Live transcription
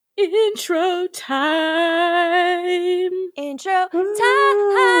Intro time. Intro time.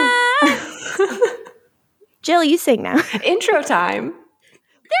 Jill, you sing now. Intro time.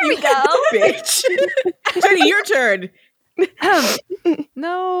 There we go. Bitch. Jenny, your turn.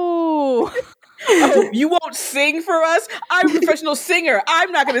 No. Oh, you won't sing for us? I'm a professional singer.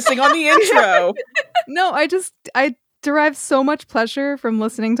 I'm not going to sing on the intro. No, I derive so much pleasure from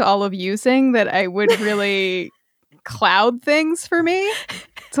listening to all of you sing that I would really cloud things for me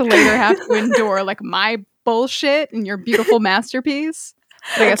to later have to endure like my bullshit and your beautiful masterpiece.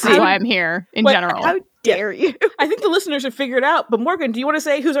 I guess that's why I'm here in general. How dare you? I think the listeners have figured out. But Morgan, do you want to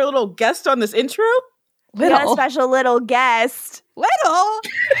say who's our little guest on this intro? We got a special little guest. Little?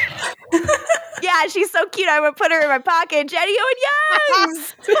 Yeah, she's so cute. I would put her in my pocket. Jenny Owen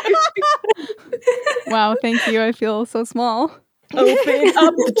Youngs! Wow, thank you. I feel so small. Open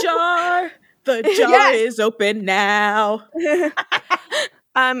up the jar. The jar is open now.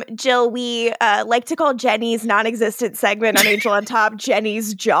 Jill, we like to call Jenny's non-existent segment on Angel on Top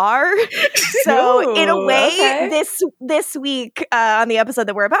Jenny's Jar. So in a way, this week on the episode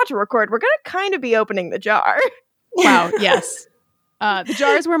that we're about to record, we're going to kind of be opening the jar. Wow, yes. The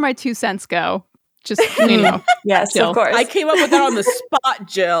jar is where my 2 cents go. Just, you know. Yes, Jill. of course. I came up with that on the spot,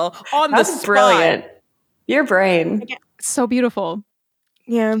 Jill. That's brilliant. Your brain. So beautiful.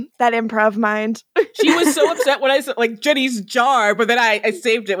 Yeah, that improv mind. She was so upset when I said, like, Jenny's jar, but then I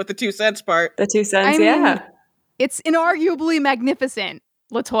saved it with the 2 cents part. The 2 cents, I mean, yeah. It's inarguably magnific.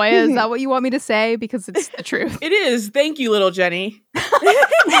 Latoya, is that what you want me to say? Because it's the truth. It is. Thank you, little Jenny. What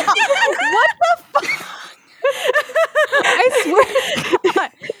the fuck? I swear to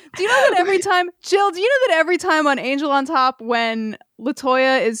God. Do you know that every time, Jill, do you know that every time on Angel on Top when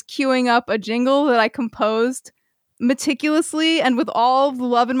Latoya is queuing up a jingle that I composed meticulously and with all of the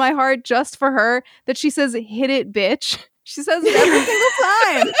love in my heart just for her, that she says, "Hit it, bitch." She says it every single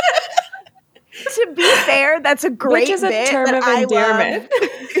time. To be fair, that's a great Which is a bit term that of I endearment.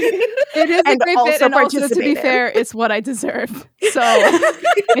 It is a And great also bit, and also, to participate be in. fair, it's what I deserve. So,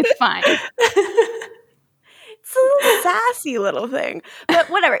 it's fine. It's a little sassy little thing. But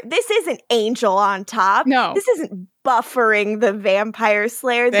whatever. This isn't Angel on Top. No. This isn't buffering the Vampire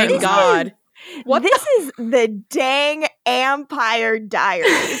Slayer. Thank This God. This is the dang Empire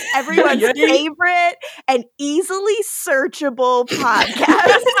Diaries, everyone's favorite and easily searchable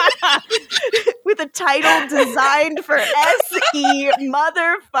podcast with a title designed for SE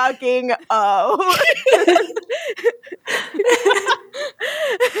motherfucking O.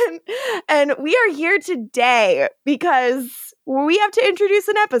 and we are here today because we have to introduce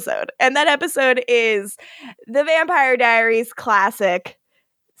an episode, and that episode is the Vampire Diaries classic,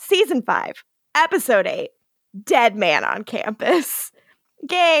 Season 5. Episode 8, Dead Man on Campus.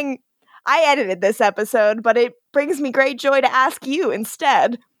 Gang, I edited this episode, but it brings me great joy to ask you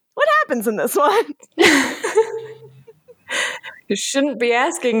instead. What happens in this one? You shouldn't be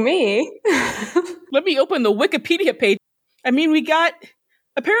asking me. Let me open the Wikipedia page. I mean, we got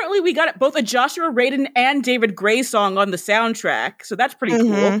both a Joshua Radin and David Gray song on the soundtrack, so that's pretty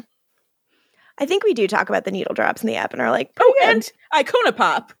cool. I think we do talk about the needle drops in the app and are like, oh, and Icona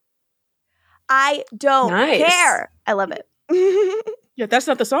Pop. I don't Nice. care. I love it. Yeah, that's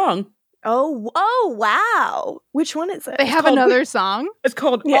not the song. Oh, wow. Which one is it? They have another song. It's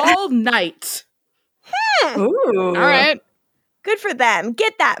called All Night. Ooh. All right. Good for them.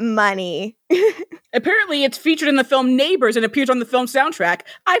 Get that money. Apparently, it's featured in the film Neighbors and appears on the film soundtrack.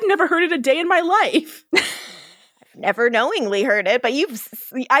 I've never heard it a day in my life. Never knowingly heard it, but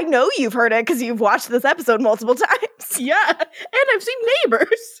I know you've heard it because you've watched this episode multiple times. Yeah, and I've seen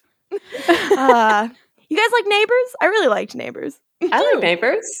Neighbors. You guys like Neighbors? I really liked Neighbors. I like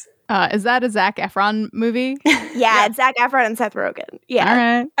Neighbors. Is that a Zac Efron movie? Yeah, it's Zac Efron and Seth Rogen. Yeah. All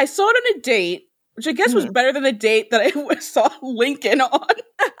right. I saw it on a date, which I guess was better than the date that I saw Lincoln on.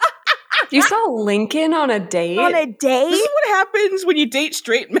 You saw Lincoln on a date? On a date? This is what happens when you date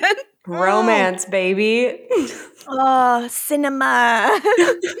straight men. Romance, baby. Oh, cinema.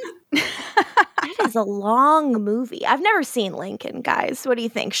 That is a long movie. I've never seen Lincoln, guys. What do you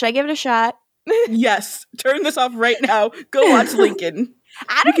think? Should I give it a shot? Yes, turn this off right now. Go watch Lincoln.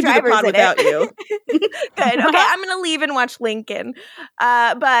 Adam We can do the Driver's pod in without it. you. Good. Okay, I'm going to leave and watch Lincoln.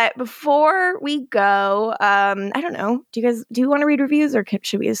 But before we go, I don't know. Do you want to read reviews or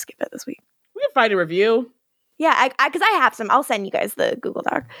should we just skip it this week? We can find a review. Yeah, because I have some. I'll send you guys the Google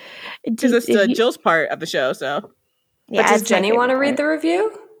Doc. Because it's Jill's part of the show, so. Yeah, But does it's my Jenny want to favorite read the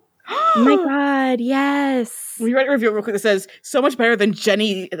review? Oh my God, yes. We write a review real quick that says, so much better than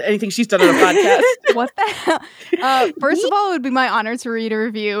Jenny, anything she's done on a podcast. What the hell? First of all, it would be my honor to read a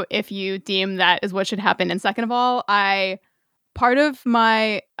review if you deem that is what should happen. And second of all, I part of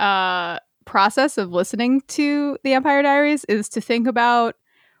my process of listening to The Vampire Diaries is to think about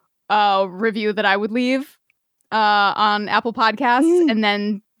a review that I would leave on Apple Podcasts and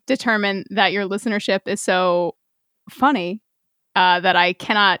then determine that your listenership is so funny that I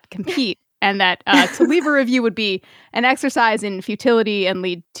cannot compete and that to leave a review would be an exercise in futility and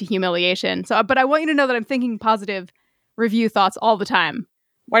lead to humiliation. So, but I want you to know that I'm thinking positive review thoughts all the time.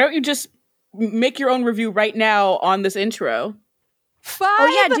 Why don't you just make your own review right now on this intro? 5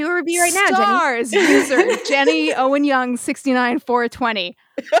 Oh yeah, do a review right now, Jenny. stars, user Jenny Owen Young 69420.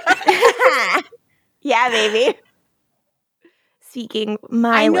 Yeah, baby. Speaking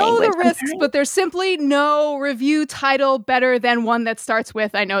my I know language. the risks, but there's simply no review title better than one that starts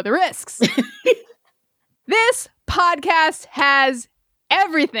with "I know the risks." This podcast has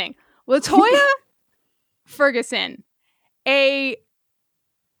everything. LaToya Ferguson, a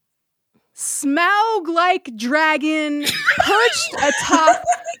Smaug-like dragon perched atop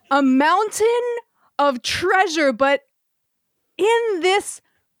a mountain of treasure, but in this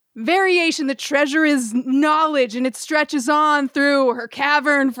variation, the treasure is knowledge and it stretches on through her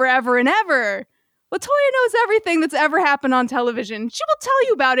cavern forever and ever. LaToya knows everything that's ever happened on television. She will tell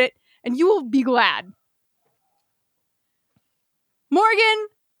you about it and you will be glad. Morgan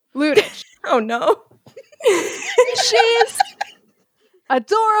Ludich. Oh no. She's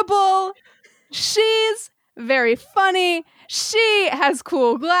adorable. She's very funny. She has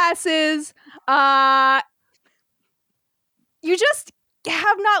cool glasses. You just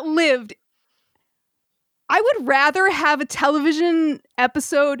have not lived. I would rather have a television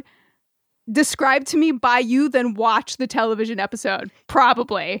episode described to me by you than watch the television episode.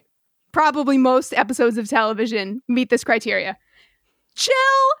 Probably. Probably most episodes of television meet this criteria. Jill,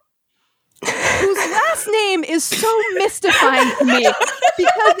 whose last name is so mystifying to me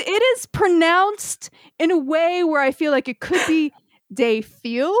because it is pronounced in a way where I feel like it could be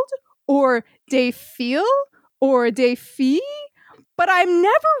Dayfield or Dayfield or Dayfee, but I'm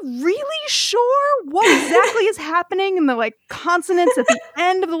never really sure what exactly is happening in the like consonants at the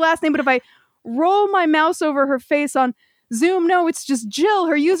end of the last name. But if I roll my mouse over her face on Zoom, no, it's just Jill.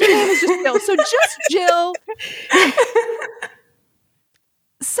 Her username is just Jill. So just Jill.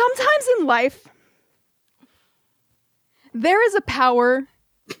 Sometimes in life, there is a power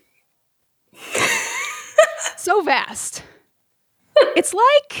so vast. It's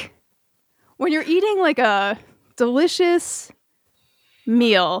like when you're eating like a delicious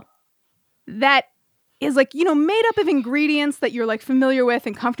meal that is like, you know, made up of ingredients that you're like familiar with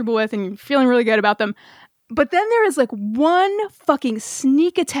and comfortable with and you're feeling really good about them. But then there is like one fucking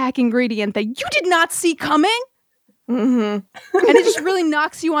sneak attack ingredient that you did not see coming. Mm-hmm. And it just really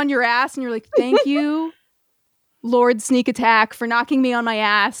knocks you on your ass and you're like, thank you, Lord Sneak Attack, for knocking me on my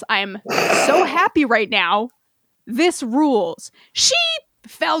ass. I'm so happy right now. This rules. She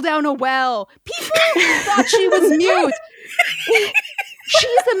fell down a well. People thought she was mute.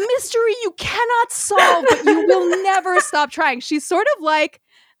 She's a mystery you cannot solve, but you will never stop trying. She's sort of like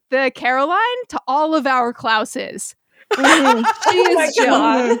the Caroline to all of our Klauses. She is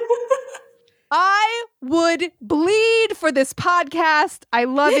Jill. I would bleed for this podcast. I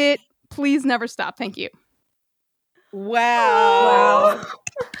love it. Please never stop. Thank you. Wow.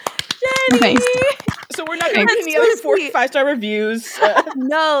 Jenny. Thanks. So we're not going to get any other 4 5-star reviews.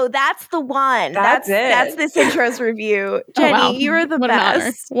 No, that's the one. That's it. That's this intro's review. Jenny, wow. you are the What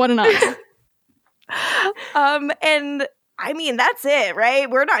best. What an honor. And I mean, that's it, right?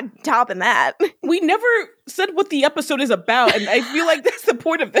 We're not topping that. We never said what the episode is about, and I feel like that's the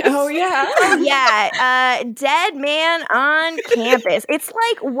point of this. Oh, yeah. Yeah, dead man on campus. It's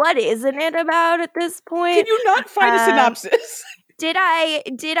like, what isn't it about at this point? Can you not find a synopsis? Did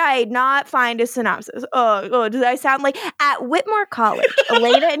I not find a synopsis? Oh, did I sound like at Whitmore College,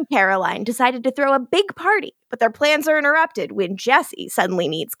 Elena and Caroline decided to throw a big party, but their plans are interrupted when Jesse suddenly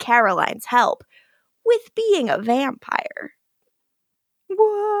needs Caroline's help with being a vampire.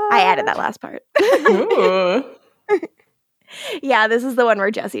 What? I added that last part. Yeah, this is the one where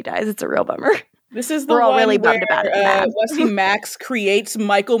Jesse dies. It's a real bummer. This is the We're all one really where bummed about it. Wesley Max creates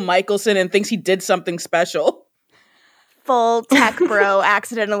Michael Michelson and thinks he did something special. Full tech bro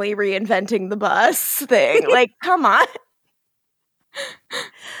accidentally reinventing the bus thing. Like, come on.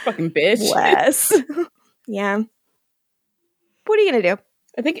 Fucking bitch. Wes. Yeah. What are you going to do?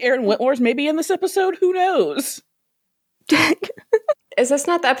 I think Aaron Whitmore's maybe in this episode. Who knows? Is this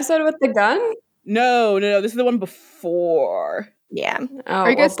not the episode with the gun? No. This is the one before. Yeah. Oh, Are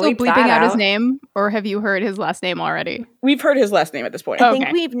you guys still bleep bleeping that out his name, or have you heard his last name already? We've heard his last name at this point. I Okay.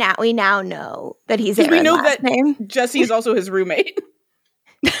 think we now know that he's 'Cause we Aaron's know last that name. Jesse is also his roommate.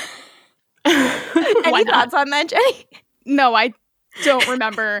 Any Why not? thoughts on that, Jenny? No, I don't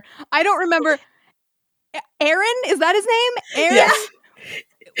remember. I don't remember. Aaron, is that his name? Aaron. Yes.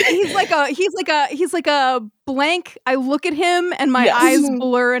 He's like a blank. I look at him and my Yes. eyes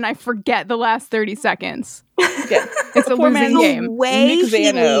blur and I forget the last 30 seconds. Yeah. It's a Poor losing man's game. The way Nick he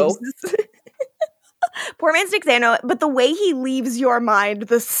Zano. leaves. Poor man's Nick Zano, but the way he leaves your mind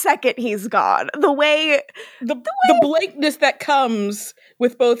the second he's gone, the way The blankness that comes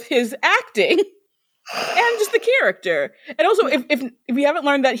with both his acting and just the character. And also, if we haven't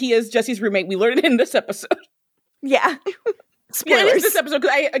learned that he is Jesse's roommate, we learned it in this episode. yeah. Yeah, Spoilers. it is this episode,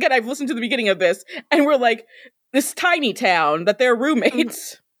 because I've listened to the beginning of this, and we're like, this tiny town, that they're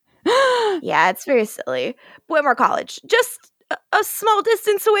roommates. Yeah, it's very silly. Whitmore College, just a small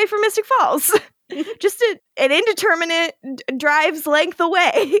distance away from Mystic Falls. Just an indeterminate drive's length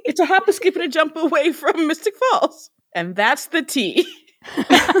away. It's a hop, a skip, and a jump away from Mystic Falls. And that's the tea.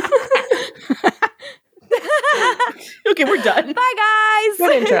 Okay, we're done. Bye, guys.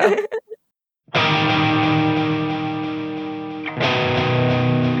 Good intro.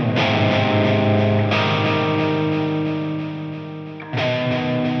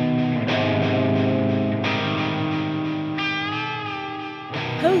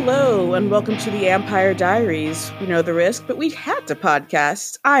 Hello, and welcome to the Empire Diaries. We know the risk, but we had to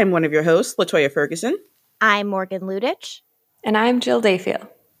podcast. I'm one of your hosts, Latoya Ferguson. I'm Morgan Ludich. And I'm Jill Dayfield.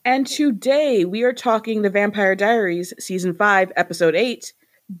 And today we are talking the Vampire Diaries, Season 5, Episode 8,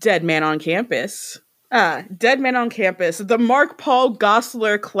 Dead Man on Campus. Dead Man on Campus, the Mark Paul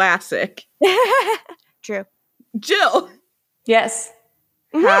Gosselaar classic. True. Jill, Yes.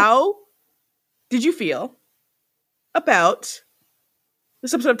 how did you feel about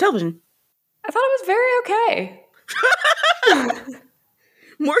this episode of television? I thought it was very okay.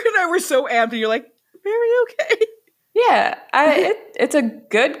 Morgan and I were so amped, and you're like, very okay. Yeah, it's a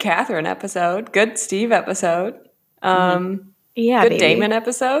good Catherine episode, good Steve episode, Yeah, good baby. Damon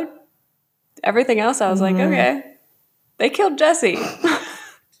episode. Everything else, I was like, okay, they killed Jesse.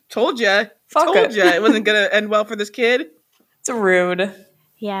 Told ya. Fuck Told it. ya it wasn't gonna end well for this kid. It's rude.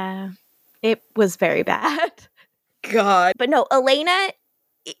 Yeah, it was very bad. God. But no, Elena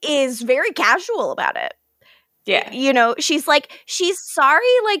is very casual about it. Yeah, You know, she's sorry,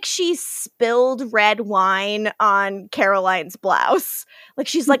 like she spilled red wine on Caroline's blouse. Like,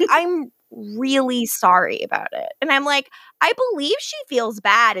 she's like, I'm really sorry about it. And I'm like, I believe she feels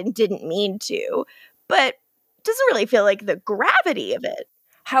bad and didn't mean to, but doesn't really feel like the gravity of it.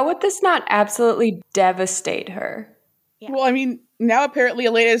 how would this not absolutely devastate her? Yeah. Well, I mean, now apparently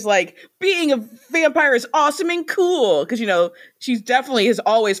Elena's like, being a vampire is awesome and cool. Because, you know, she's definitely has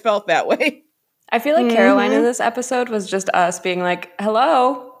always felt that way. I feel like Caroline in this episode was just us being like,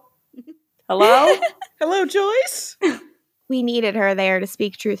 hello? Hello? Hello, Joyce? We needed her there to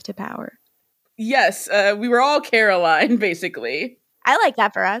speak truth to power. Yes, we were all Caroline, basically. I like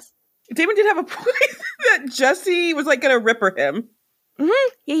that for us. Damon did have a point that Jesse was like gonna ripper him.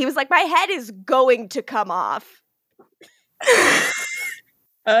 Yeah, he was like, my head is going to come off.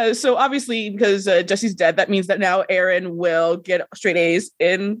 So obviously, because Jesse's dead, that means that now Aaron will get straight A's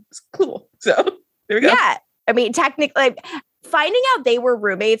in school. So there we go. Yeah. I mean, technically, like, finding out they were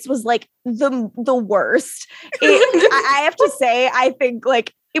roommates was like the worst. I have to say, I think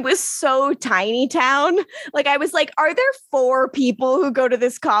like it was so tiny town. Like, I was like, are there 4 people who go to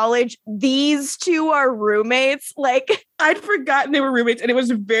this college? These 2 are roommates. Like, I'd forgotten they were roommates, and it was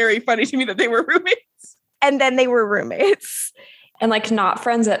very funny to me that they were roommates. and then they were roommates. And like not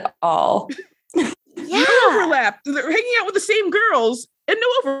friends at all. Yeah. No overlap. They're hanging out with the same girls and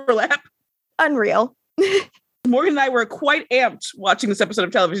no overlap. Unreal. Morgan and I were quite amped watching this episode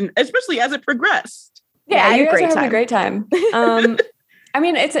of television, especially as it progressed. Yeah, I had you a guys great are having time. a great time. I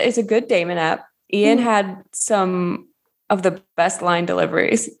mean, it's a good Damon app. Ian had some of the best line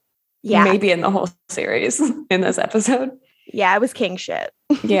deliveries, Yeah. maybe in the whole series in this episode. Yeah, it was king shit.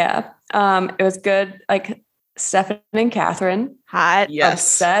 Yeah, it was good. Like Stefan and Catherine, Hot. Yes.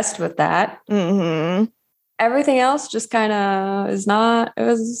 obsessed with that. Mm-hmm. Everything else just kind of is not. It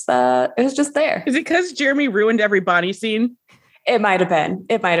was just there. Is it because Jeremy ruined every Bonnie scene? It might have been.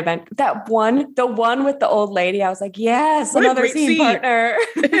 It might have been that one. The one with the old lady. I was like, yes, What a another great scene scene. partner.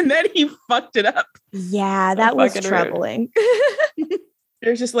 And then he fucked it up. Yeah, that was fucking rude. troubling.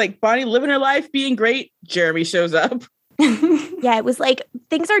 There's just like Bonnie living her life, being great. Jeremy shows up. Yeah, it was like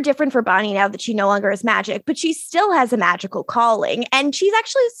things are different for Bonnie now that she no longer has magic, but she still has a magical calling, and she's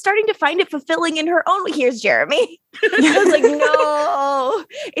actually starting to find it fulfilling in her own. Here's Jeremy. I was like, no,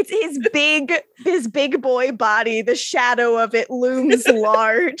 it's his big boy body. The shadow of it looms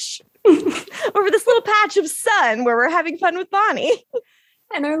large over this little patch of sun where we're having fun with Bonnie.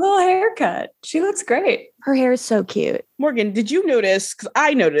 And her little haircut. She looks great. Her hair is so cute. Morgan, did you notice, because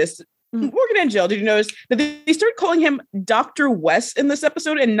I noticed, Morgan and Jill, did you notice that they started calling him Dr. West in this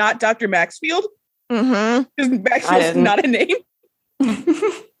episode and not Dr. Maxfield? Mm-hmm. Because Maxfield's not a name.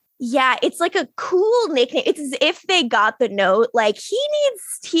 Yeah, it's like a cool nickname. It's as if they got the note. Like,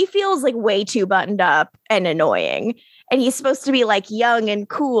 he feels like way too buttoned up and annoying. And he's supposed to be like young and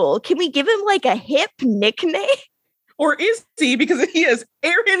cool. Can we give him like a hip nickname? Or is he? Because he is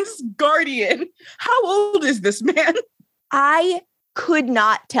Aaron's guardian. How old is this man? I could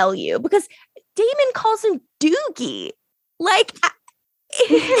not tell you because Damon calls him Doogie. Like,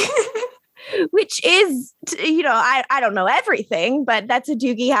 which is, I don't know everything, but that's a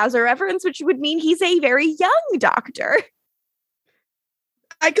Doogie Howser reference, which would mean he's a very young doctor.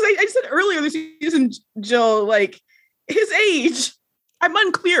 Because I said earlier this season, Jill, like, his age, I'm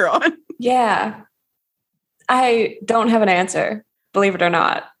unclear on. Yeah. I don't have an answer, believe it or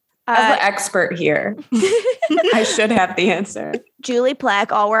not. As the expert here, I should have the answer. Julie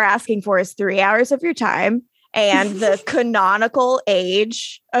Plec, all we're asking for is 3 hours of your time and the canonical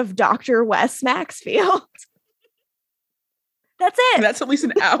age of Dr. Wes Maxfield. That's it. That's at least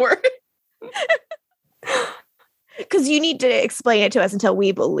an hour. Because you need to explain it to us until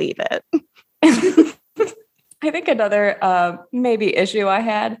we believe it. I think another maybe issue I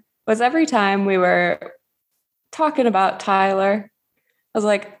had was every time we were talking about Tyler, I was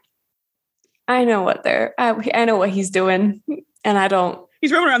like, I know what he's doing, and I don't.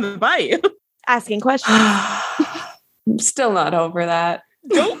 He's roaming around the bayou. Asking questions. I'm still not over that.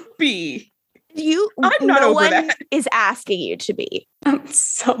 Don't be. I'm not over that. Is asking you to be. I'm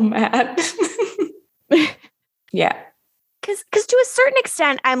so mad. Yeah. Because to a certain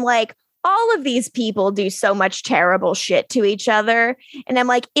extent, I'm like, all of these people do so much terrible shit to each other. And I'm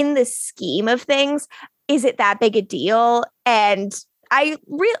like, in the scheme of things, is it that big a deal? And I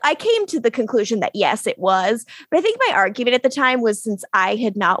came to the conclusion that yes, it was. But I think my argument at the time was, since I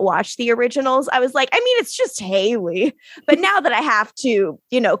had not watched the originals, I was like, I mean, it's just Haley. But now that I have to,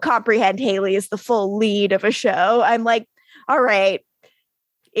 comprehend Haley as the full lead of a show, I'm like, all right,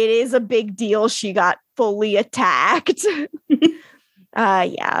 it is a big deal. She got fully attacked.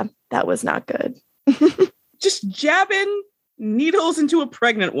 Yeah, that was not good. Just jabbing needles into a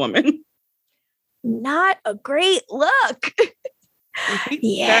pregnant woman. Not a great look.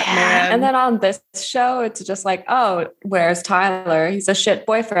 Yeah. And then on this show, it's just like, oh, where's Tyler? He's a shit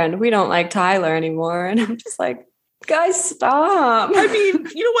boyfriend. We don't like Tyler anymore. And I'm just like, guys, stop. I mean,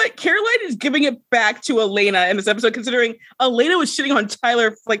 you know what? Caroline is giving it back to Elena in this episode, considering Elena was shitting on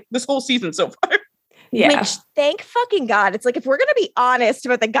Tyler like this whole season so far. Yeah. Which, thank fucking God. It's like, if we're going to be honest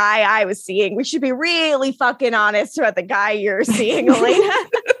about the guy I was seeing, we should be really fucking honest about the guy you're seeing, Elena.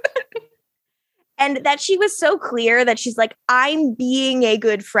 And that she was so clear that she's like, I'm being a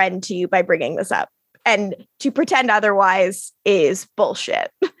good friend to you by bringing this up. And to pretend otherwise is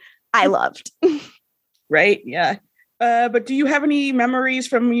bullshit. I loved. Right? Yeah. But do you have any memories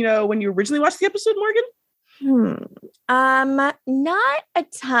from, when you originally watched the episode, Morgan? Not a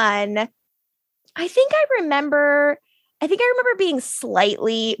ton. I think I remember being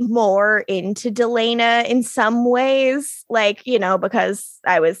slightly more into Delana in some ways, like, because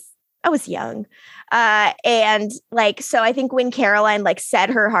I was young. And like, so I think when Caroline said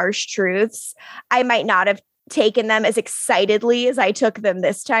her harsh truths, I might not have taken them as excitedly as I took them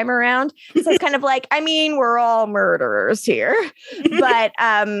this time around. So it's kind of like, I mean, we're all murderers here. But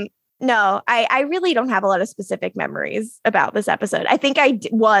no, I really don't have a lot of specific memories about this episode. I think I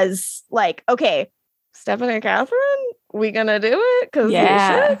was like, okay, Stephanie and Catherine, we gonna do it? Because we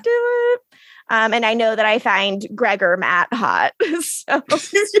should do it. And I know that I find Gregor Matt hot. So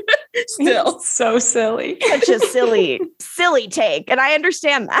Still so silly. Such a silly take. And I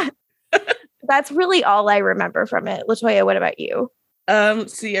understand that. That's really all I remember from it. LaToya, what about you?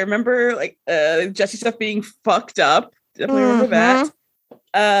 See, I remember Jesse stuff being fucked up. Definitely remember that.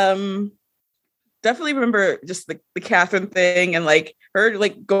 Definitely remember just the Catherine thing and her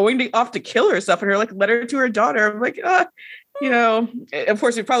going off to kill herself and her letter to her daughter. I'm like, of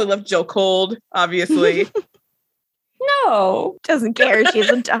course we probably left Jill cold, obviously. No, doesn't care. She's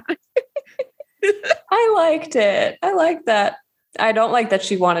a daughter. I liked it. I like that. I don't like that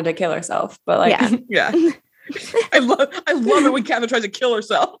she wanted to kill herself, but yeah. I love it when Catherine tries to kill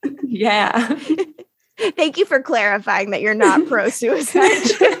herself. Yeah. Thank you for clarifying that you're not pro-suicide.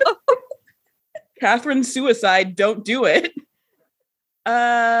 Catherine suicide, don't do it.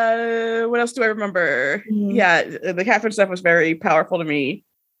 What else do I remember? Yeah, the Catherine stuff was very powerful to me.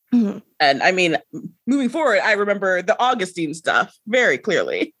 And I mean, moving forward, I remember the Augustine stuff very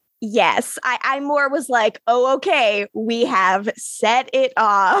clearly. Yes, I more was like, oh, okay, we have set it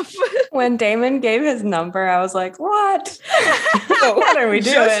off. When Damon gave his number, I was like, what? No, What are we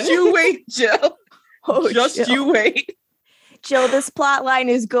doing? Just you wait, Jill. Just Jill. you wait. Jill, this plot line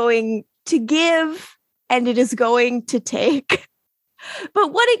is going to give and it is going to take.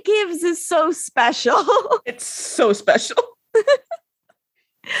 But what it gives is so special. It's so special.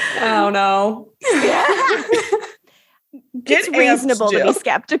 Oh, no. It's reasonable to be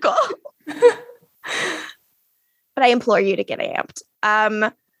skeptical. But I implore you to get amped.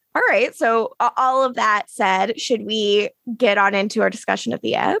 All right. So all of that said, should we get on into our discussion of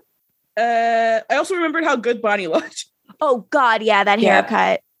the ep? I also remembered how good Bonnie looked. Oh God, yeah, that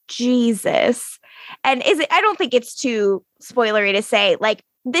haircut. Jesus. And I don't think it's too spoilery to say, like,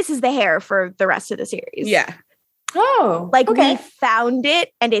 this is the hair for the rest of the series. Yeah. Oh. Like, okay. we found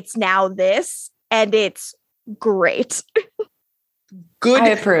it and it's now this, and it's great. Good. I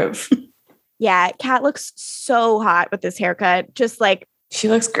approve. Yeah, Kat looks so hot with this haircut. Just like, She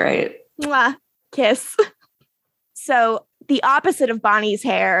looks great. mwah, kiss. So the opposite of Bonnie's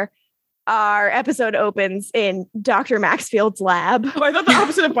hair, our episode opens in Dr. Maxfield's lab. Oh, I thought the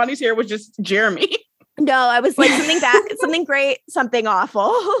opposite of Bonnie's hair was just Jeremy. No, I was like, something bad, something great, something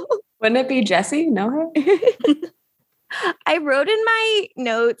awful. Wouldn't it be Jesse? No. I wrote in my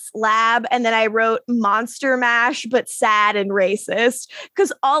notes lab, and then I wrote monster mash, but sad and racist.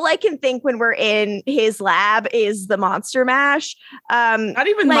 Because all I can think when we're in his lab is the monster mash. Not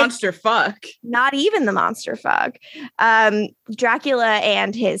even like, monster fuck. Not even the monster fuck. Dracula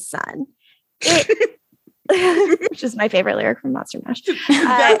and his son. Which is my favorite lyric from Monster Mash.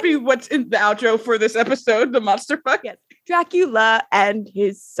 That'd be what's in the outro for this episode, the monster fuck. Yes. Dracula and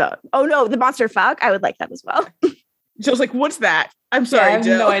his son. Oh no, the monster fuck. I would like that as well. Jill's like, what's that? I'm sorry, I have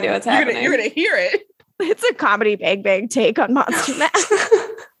Jill. no idea what's happening. You're gonna hear it. It's a comedy bang bang take on Monster Mash.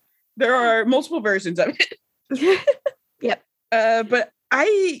 There are multiple versions of it. Yep. But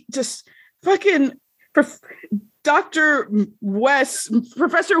I just fucking Professor West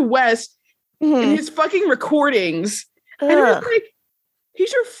in his fucking recordings. And I was like,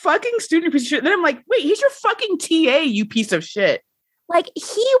 he's your fucking student piece of shit. Then I'm like, wait, he's your fucking TA, you piece of shit. Like,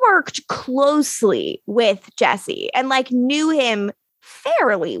 he worked closely with Jesse and like knew him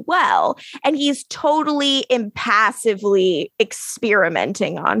fairly well. And he's totally impassively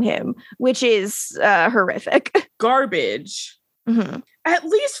experimenting on him, which is horrific. Garbage. Mm-hmm. At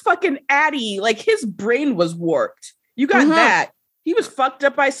least fucking Addie, like his brain was warped. You got that. He was fucked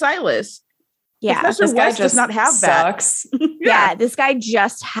up by Silas. Yeah. Professor West does not have sucks. that. Yeah, this guy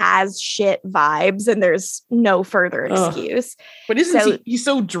just has shit vibes and there's no further excuse. But isn't he's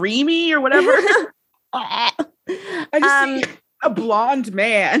so dreamy or whatever? I just see a blonde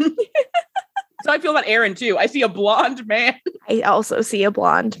man. So I feel about Aaron too. I see a blonde man. I also see a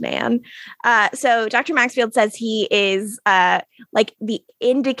blonde man. So Dr. Maxfield says he is like the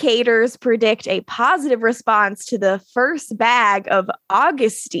indicators predict a positive response to the first bag of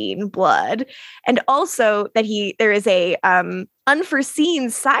Augustine blood, and also that there is a unforeseen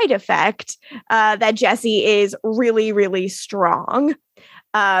side effect that Jesse is really, really strong.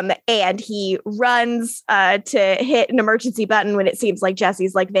 And he runs to hit an emergency button when it seems like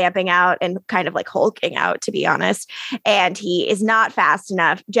Jesse's like vamping out and kind of like hulking out, to be honest. And he is not fast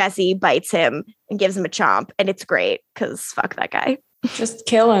enough. Jesse bites him and gives him a chomp. And it's great because fuck that guy. Just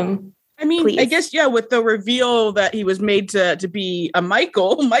kill him. I mean, Please. I guess, yeah, with the reveal that he was made to be a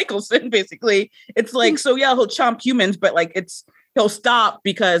Michelson, basically, it's like, so yeah, he'll chomp humans, but like he'll stop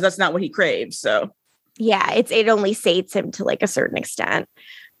because that's not what he craves. So yeah, it only sates him to like a certain extent.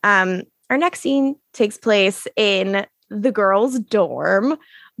 Our next scene takes place in the girls' dorm.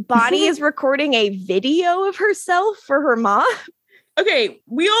 Bonnie is recording a video of herself for her mom. Okay,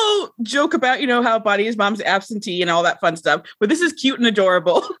 we all joke about, how Bonnie's mom's absentee and all that fun stuff, but this is cute and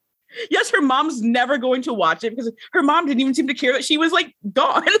adorable. Yes, her mom's never going to watch it because her mom didn't even seem to care that she was like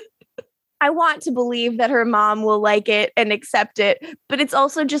gone. I want to believe that her mom will like it and accept it, but it's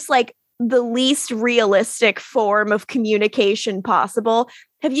also just like the least realistic form of communication possible.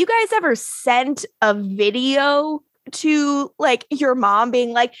 Have you guys ever sent a video to like your mom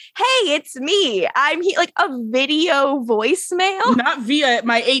being like, hey, it's me, I'm here, like a video voicemail? Not via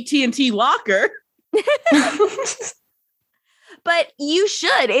my AT&T locker. But you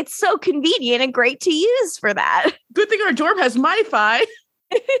should. It's so convenient and great to use for that. Good thing our dorm has MiFi.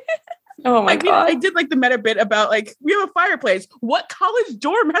 Oh my God. I did like the meta bit about like, we have a fireplace. What college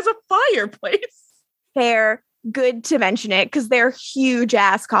dorm has a fireplace? Fair. Good to mention it because they're huge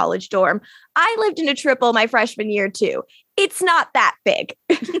ass college dorm. I lived in a triple my freshman year too. It's not that big.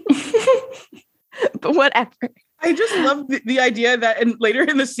 But whatever. I just love the idea that, and later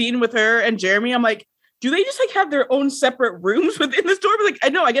in the scene with her and Jeremy, I'm like, do they just like have their own separate rooms within the store? Like, I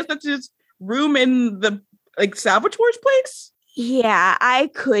know, I guess that's just room in the like Salvatore's place. Yeah, I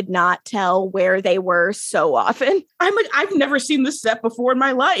could not tell where they were so often. I'm like, I've never seen this set before in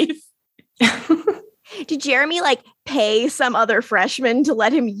my life. Did Jeremy like pay some other freshman to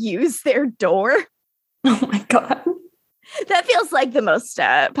let him use their door? Oh my God. That feels like the most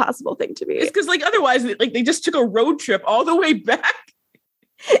possible thing to me. It's because like otherwise, like they just took a road trip all the way back.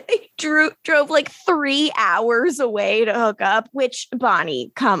 Drove like 3 hours away to hook up, which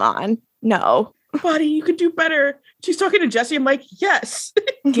Bonnie, come on. No. Buddy, you could do better. She's talking to Jesse. I'm like, yes.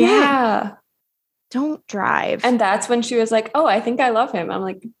 Yeah. Don't drive. And that's when she was like, oh, I think I love him. I'm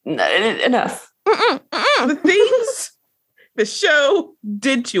like, enough. The things the show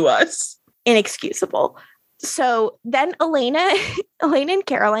did to us. Inexcusable. So then Elena and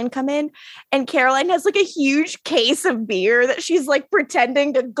Caroline come in, and Caroline has like a huge case of beer that she's like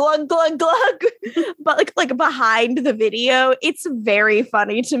pretending to glug, glug, glug, but like behind the video. It's very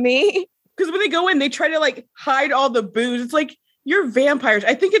funny to me. Because when they go in, they try to like hide all the booze. It's like, you're vampires.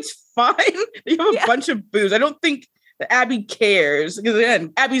 I think it's fine. They have a bunch of booze. I don't think that Abby cares. Because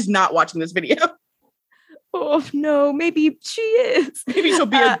again, Abby's not watching this video. Oh no, maybe she is. Maybe she'll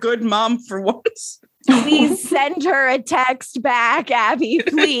be a good mom for once. Please send her a text back, Abby,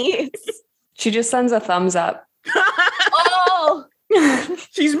 please. She just sends a thumbs up. Oh,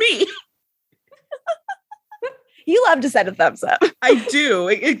 she's me. You love to send a thumbs up. I do.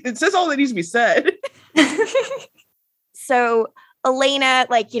 It says all that needs to be said. So Elena,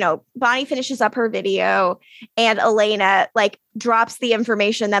 like, you know, Bonnie finishes up her video, and Elena like drops the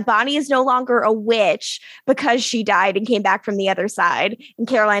information that Bonnie is no longer a witch because she died and came back from the other side. And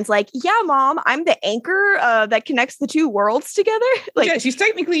Caroline's like, yeah, Mom, I'm the anchor that connects the two worlds together. Like, yeah, she's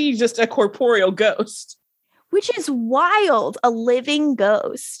technically just a corporeal ghost. Which is wild. A living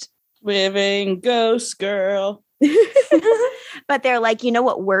ghost. Living ghost girl. But they're like, you know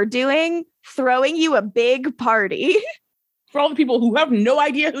what we're doing? Throwing you a big party. For all the people who have no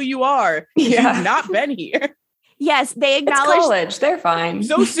idea who you are. Yeah. You've not been here. Yes, they acknowledge. It's college. They're fine.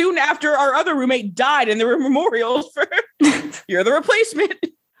 So soon after our other roommate died and there were memorials for you're the replacement.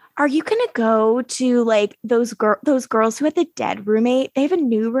 Are you going to go to like those girls who had the dead roommate? They have a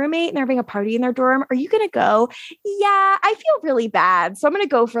new roommate and they're having a party in their dorm. Are you going to go? Yeah, I feel really bad. So I'm going to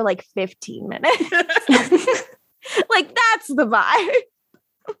go for like 15 minutes. Like, that's the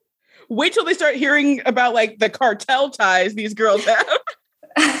vibe. Wait till they start hearing about like the cartel ties these girls have.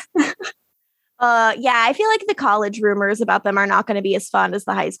 Yeah, I feel like the college rumors about them are not going to be as fun as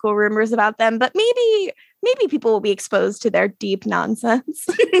the high school rumors about them, but maybe people will be exposed to their deep nonsense.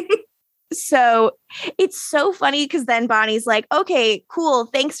 So it's so funny because then Bonnie's like, okay, cool.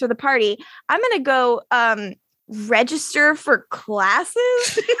 Thanks for the party. I'm going to go register for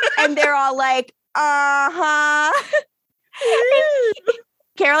classes. And they're all like, uh-huh.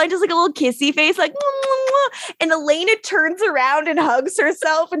 Caroline does like a little kissy face, like, and Elena turns around and hugs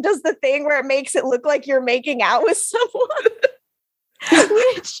herself and does the thing where it makes it look like you're making out with someone,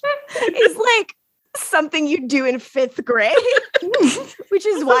 which is like something you do in 5th grade, which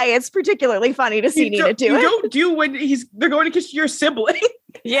is why it's particularly funny to see Nina do it. You don't do when they're going to kiss your sibling.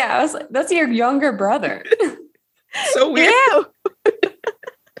 Yeah, I was like, that's your younger brother. So weird. Ew.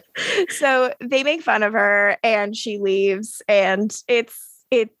 So they make fun of her and she leaves, and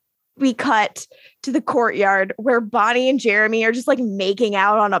we cut to the courtyard where Bonnie and Jeremy are just like making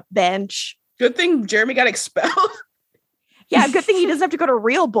out on a bench. Good thing Jeremy got expelled. Yeah, good thing he doesn't have to go to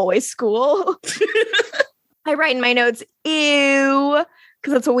real boys school. I write in my notes, ew,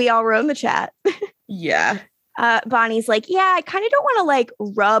 because that's what we all wrote in the chat. Yeah. Bonnie's like, yeah, I kind of don't want to like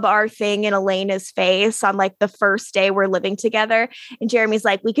rub our thing in Elena's face on like the first day we're living together. And Jeremy's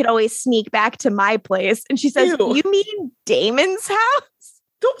like, we could always sneak back to my place. And she says, Ew. You mean Damon's house?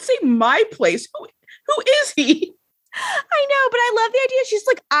 Don't say my place. Who is he? I know, but I love the idea. She's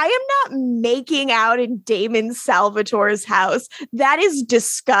like, I am not making out in Damon Salvatore's house. That is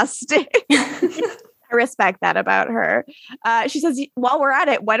disgusting. I respect that about her. She says, while we're at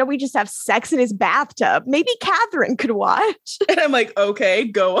it, why don't we just have sex in his bathtub? Maybe Catherine could watch. And I'm like, okay,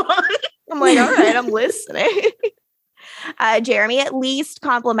 go on. I'm like, all right, I'm listening. Jeremy at least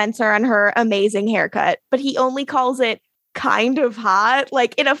compliments her on her amazing haircut, but he only calls it kind of hot,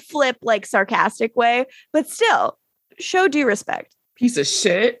 like in a flip, like sarcastic way, but still show due respect. Piece of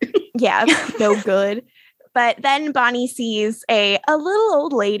shit. Yeah, no good. But then Bonnie sees a little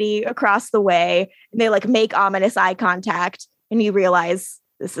old lady across the way, and they like make ominous eye contact, and you realize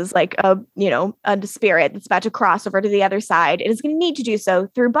This is like a spirit that's about to cross over to the other side and is going to need to do so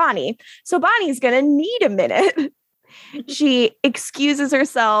through Bonnie. So Bonnie's going to need a minute. She excuses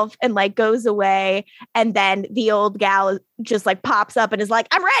herself and like goes away. And then the old gal just like pops up and is like,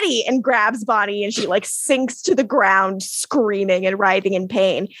 I'm ready, and grabs Bonnie, and she like sinks to the ground screaming and writhing in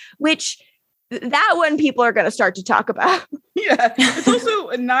pain, which that one people are going to start to talk about. Yeah. It's also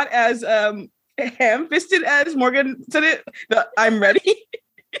not as ham-fisted as Morgan said it. I'm ready.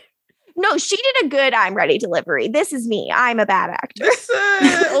 No, she did a good I'm ready delivery. This is me. I'm a bad actor. This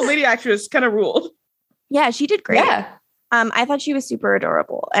old lady actress kind of ruled. Yeah, she did great. Yeah. I thought she was super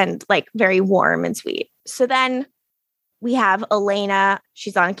adorable and like very warm and sweet. So then we have Elena.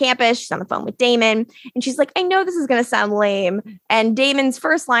 She's on campus. She's on the phone with Damon. And she's like, I know this is going to sound lame. And Damon's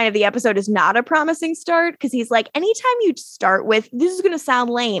first line of the episode is not a promising start, because he's like, anytime you start with, this is going to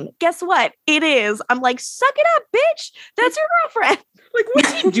sound lame. Guess what? It is. I'm like, suck it up, bitch. That's your girlfriend. Like,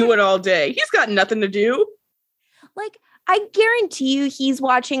 what's he doing all day? He's got nothing to do. Like, I guarantee you he's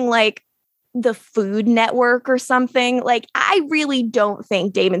watching like the Food Network or something. Like, I really don't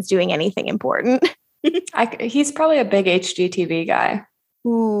think Damon's doing anything important. He's probably a big HGTV guy.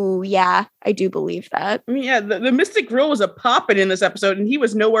 Ooh, yeah, I do believe that. I mean, yeah, the Mystic Grill was a poppin' in this episode, and he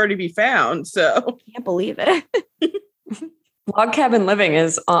was nowhere to be found. So Can't believe it. Log Cabin Living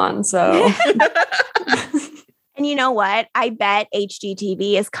is on, so. And you know what? I bet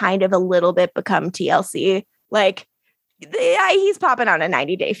HGTV is kind of a little bit become TLC. Like, he's popping on a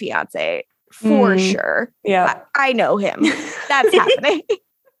 90 Day Fiance for sure. Yeah. I know him. That's happening.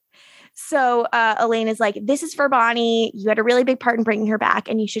 So Elena's like, this is for Bonnie. You had a really big part in bringing her back,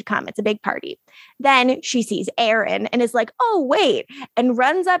 and you should come. It's a big party. Then she sees Aaron and is like, oh, wait, and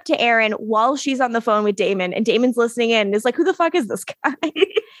runs up to Aaron while she's on the phone with Damon. And Damon's listening in and is like, who the fuck is this guy?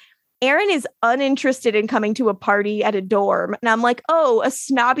 Aaron is uninterested in coming to a party at a dorm. And I'm like, oh, a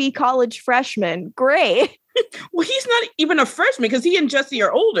snobby college freshman. Great. Well, he's not even a freshman because he and Jesse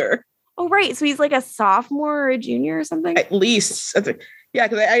are older. Oh, right. So he's like a sophomore or a junior or something? At least. Yeah,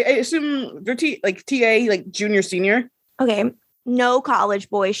 because I assume they're TA, like junior, senior. Okay. No college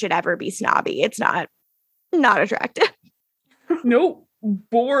boy should ever be snobby. It's not attractive. No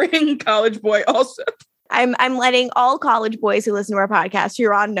boring college boy also. I'm letting all college boys who listen to our podcast,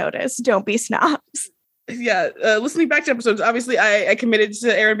 you're on notice. Don't be snobs. Yeah, listening back to episodes, obviously I committed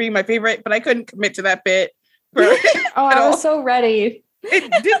to Aaron being my favorite, but I couldn't commit to that bit. I was so ready.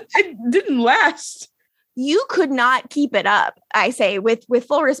 It didn't last. You could not keep it up, I say, with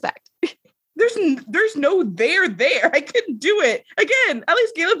full respect. There's no there. I couldn't do it. Again, at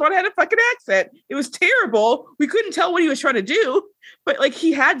least Galen Vaughn had a fucking accent. It was terrible. We couldn't tell what he was trying to do, but like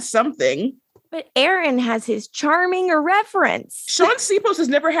he had something. But Aaron has his charming irreverence. Sean Sipos has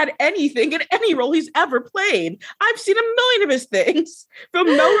never had anything in any role he's ever played. I've seen a million of his things. From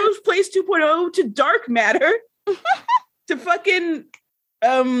Melrose Place 2.0 to Dark Matter to fucking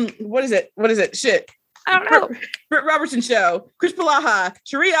what is it? Shit. I don't know. Britt Robertson Show, Chris Palaha,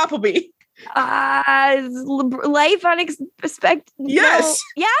 Cherie Appleby. Life Unexpected. Yes.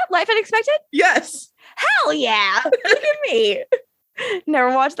 No. Yeah, Life Unexpected? Yes. Hell yeah. Look at me.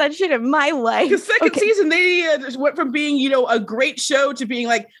 Never watched that shit in my life. The second season, they just went from being, a great show to being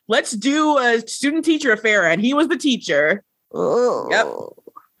like, let's do a student-teacher affair, and he was the teacher. Ooh. Yep.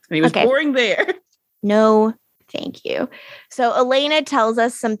 And he was boring there. No, thank you. So Elena tells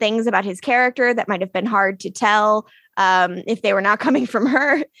us some things about his character that might have been hard to tell if they were not coming from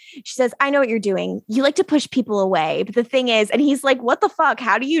her. She says, I know what you're doing. You like to push people away. But the thing is, and he's like, what the fuck?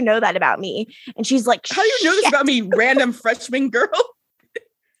 How do you know that about me? And she's like, how do you know this about me, random freshman girl?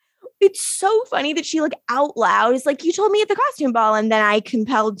 It's so funny that she like out loud is like, you told me at the costume ball and then I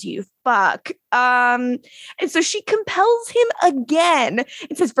compelled you. Fuck. And so she compels him again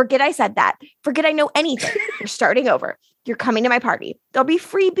and says, forget I said that. Forget I know anything. You're starting over. You're coming to my party. There'll be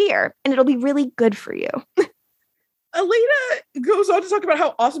free beer and it'll be really good for you. Elena goes on to talk about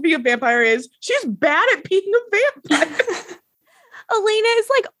how awesome being a vampire is. She's bad at being a vampire. Elena is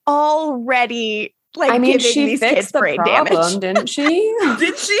like already like giving she these fixed kids the brain problem, damage. didn't she?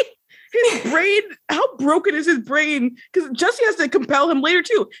 Did she? His brain, how broken is his brain? Because Jesse has to compel him later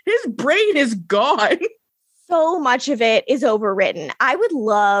too. His brain is gone. So much of it is overwritten. I would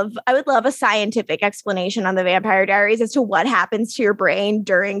love a scientific explanation on the Vampire Diaries as to what happens to your brain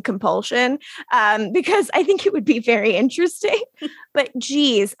during compulsion, because I think it would be very interesting. But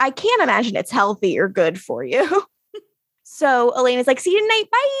geez, I can't imagine it's healthy or good for you. So Elena's like, see you tonight,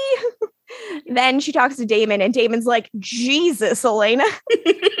 bye. Then she talks to Damon, and Damon's like, Jesus, Elena.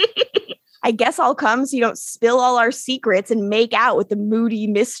 I guess I'll come so you don't spill all our secrets and make out with the moody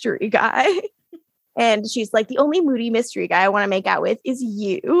mystery guy. And she's like, the only moody mystery guy I want to make out with is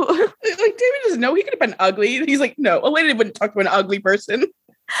you. Like, David doesn't know. He could have been ugly. He's like, no, Elena wouldn't talk to an ugly person.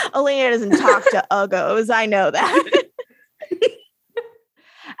 Elena doesn't talk to uggos. I know that.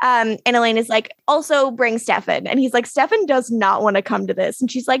 And Elena's like, also bring Stefan. And he's like, Stefan does not want to come to this. And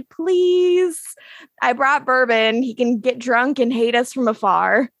she's like, please, I brought bourbon. He can get drunk and hate us from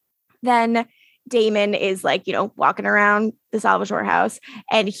afar. Then Damon is like, walking around the Salvatore house,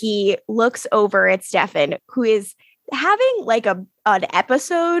 and he looks over at Stefan, who is having like an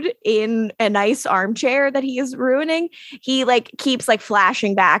episode in a nice armchair that he is ruining. He like keeps like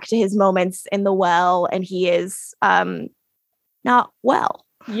flashing back to his moments in the well, and he is not well.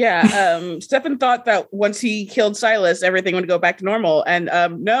 Yeah. Stefan thought that once he killed Silas, everything would go back to normal. And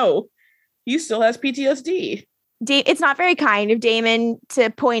no, he still has PTSD. It's not very kind of Damon to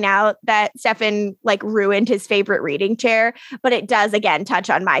point out that Stefan like ruined his favorite reading chair, but it does again touch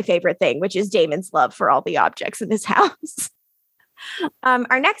on my favorite thing, which is Damon's love for all the objects in his house.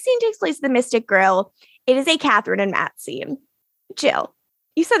 Our next scene takes place at the Mystic Grill. It is a Catherine and Matt scene. Jill,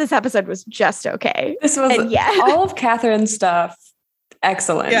 you said this episode was just okay. This was all of Catherine's stuff.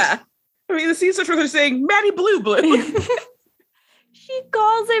 Excellent. Yeah. I mean, the scene starts with her saying, Maddie Blue. She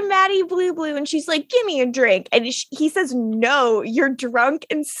calls him Maddie Blue, and she's like, give me a drink. And he says, no, you're drunk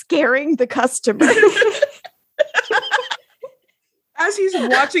and scaring the customer. As he's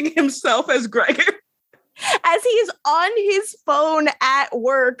watching himself as Gregor. As he is on his phone at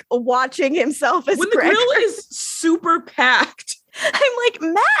work watching himself as Gregor. When the grill is super packed. I'm like,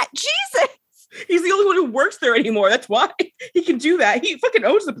 Matt, Jesus. He's the only one who works there anymore. That's why he can do that. He fucking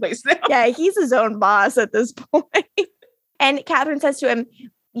owns the place now. Yeah, he's his own boss at this point. And Catherine says to him,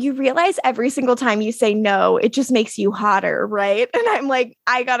 you realize every single time you say no, it just makes you hotter, right? And I'm like,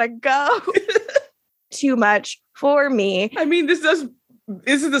 I gotta go. Too much for me. I mean, this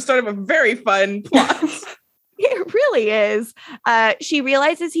is the start of a very fun plot. It really is. She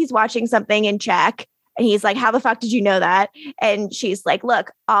realizes he's watching something in Czech. And he's like, how the fuck did you know that? And she's like,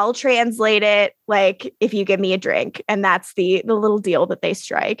 look, I'll translate it, like, if you give me a drink. And that's the little deal that they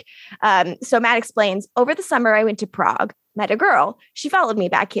strike. So Matt explains, over the summer, I went to Prague, met a girl. She followed me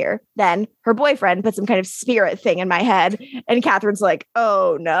back here. Then her boyfriend put some kind of spirit thing in my head. And Catherine's like,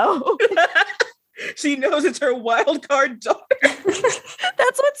 oh, no. She knows it's her wild card daughter.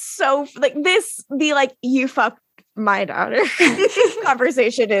 That's what's so, like, you fucked my daughter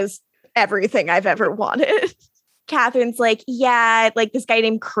conversation is everything I've ever wanted. Catherine's like, yeah, like this guy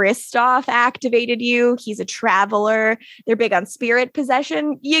named Christoph activated you. He's a traveler. They're big on spirit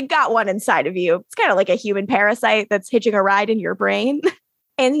possession. You got one inside of you. It's kind of like a human parasite that's hitching a ride in your brain.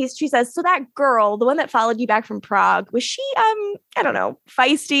 And she says, so that girl, the one that followed you back from Prague, was she, I don't know,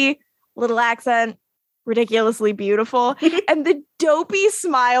 feisty, little accent, ridiculously beautiful? And the dopey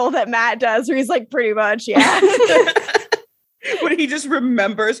smile that Matt does, where he's like, pretty much, yeah. When he just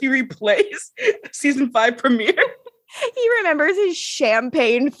remembers, he replays season 5 premiere. He remembers his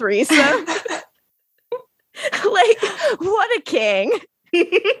champagne threesome. Like, what a king.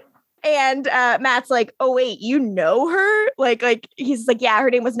 And Matt's like, oh, wait, you know her? Like he's like, yeah, her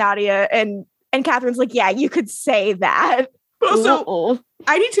name was Nadia. And Catherine's like, yeah, you could say that. Also,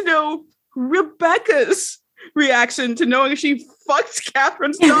 I need to know Rebecca's reaction to knowing she fucked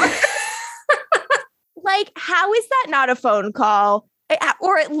Catherine's daughter. Like, how is that not a phone call?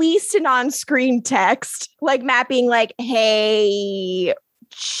 Or at least an on-screen text? Like Matt being like, hey,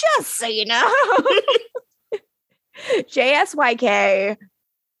 just so you know. JSYK,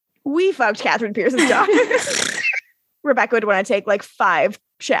 we fucked Catherine Pierce's daughter. Rebecca would want to take like 5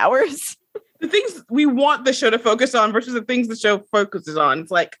 showers. The things we want the show to focus on versus the things the show focuses on.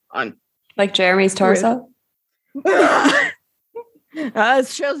 It's like Jeremy's torso.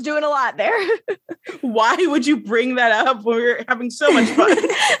 This show's doing a lot there. Why would you bring that up when we were having so much fun?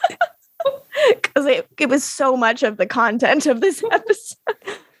 Because it was so much of the content of this episode.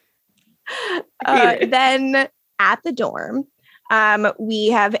 Then at the dorm, we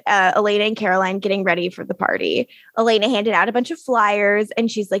have Elena and Caroline getting ready for the party. Elena handed out a bunch of flyers and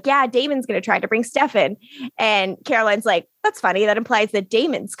she's like, yeah, Damon's going to try to bring Stefan. And Caroline's like, that's funny. That implies that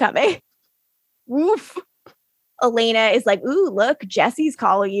Damon's coming. Woof. Elena is like, ooh, look, Jesse's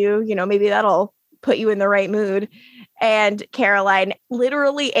calling you. You know, maybe that'll put you in the right mood. And Caroline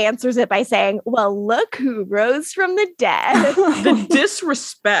literally answers it by saying, well, look who rose from the dead. The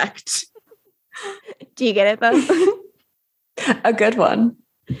disrespect. Do you get it, though? A good one.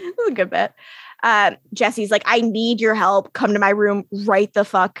 It was a good bit. Jesse's like, I need your help. Come to my room right the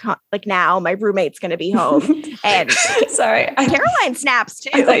fuck like now. My roommate's gonna be home. And sorry, Caroline snaps too.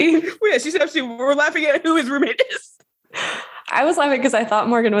 Yeah, she snaps too. We're laughing at who his roommate is. I was laughing because I thought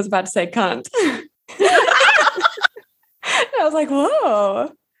Morgan was about to say cunt. I was like,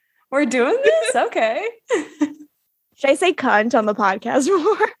 whoa, we're doing this? Okay. Should I say cunt on the podcast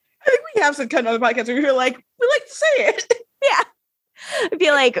more? I think we have some kind of podcast where we like to say it. Yeah. I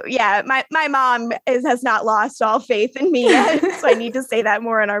feel like, yeah, my mom has not lost all faith in me yet. So I need to say that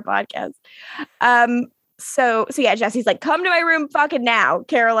more in our podcast. So yeah, Jesse's like, come to my room fucking now.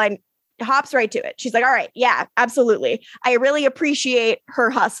 Caroline hops right to it. She's like, all right, yeah, absolutely. I really appreciate her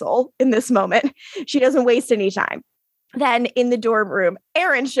hustle in this moment. She doesn't waste any time. Then in the dorm room,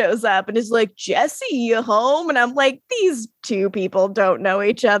 Aaron shows up and is like, Jesse, you home? And I'm like, these two people don't know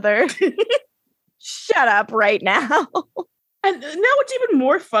each other. Shut up right now. And now it's even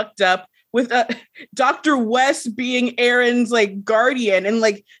more fucked up with Dr. West being Aaron's like guardian and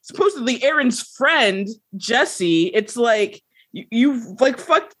like supposedly Aaron's friend, Jesse. It's like you like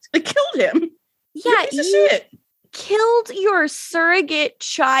killed him. Yeah, you killed your surrogate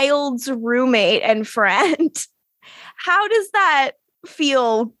child's roommate and friend. How does that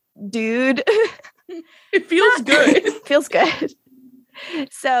feel, dude? It feels good. Feels good.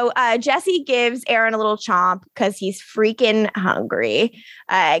 So Jesse gives Aaron a little chomp because he's freaking hungry.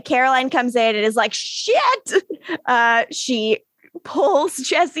 Caroline comes in and is like, shit. She pulls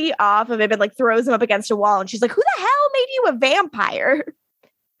Jesse off of him and like throws him up against a wall. And she's like, who the hell made you a vampire?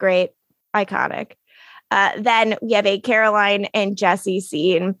 Great. Iconic. Then we have a Caroline and Jesse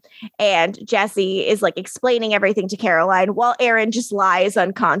scene, and Jesse is like explaining everything to Caroline while Aaron just lies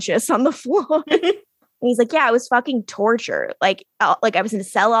unconscious on the floor. And he's like, yeah, it was fucking torture. Like I was in a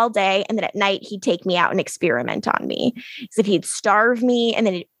cell all day, and then at night he'd take me out and experiment on me. He said he'd starve me and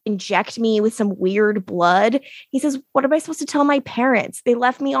then inject me with some weird blood. He says, what am I supposed to tell my parents? They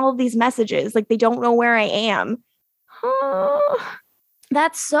left me all of these messages. Like they don't know where I am.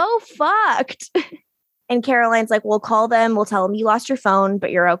 That's so fucked. And Caroline's like, we'll call them. We'll tell them you lost your phone,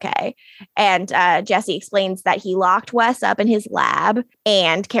 but you're okay. And Jesse explains that he locked Wes up in his lab.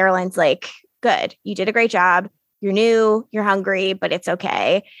 And Caroline's like, good. You did a great job. You're new. You're hungry, but it's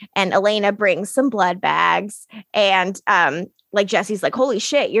okay. And Elena brings some blood bags. And like Jesse's like, holy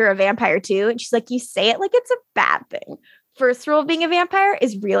shit, you're a vampire too. And she's like, you say it like it's a bad thing. First rule of being a vampire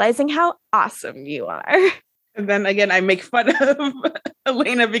is realizing how awesome you are. And then again, I make fun of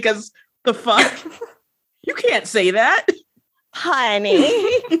Elena because the fuck? You can't say that. Honey.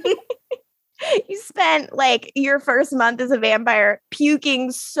 You spent like your first month as a vampire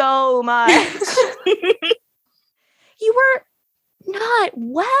puking so much. You were not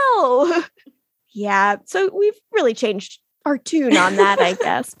well. Yeah. So we've really changed our tune on that, I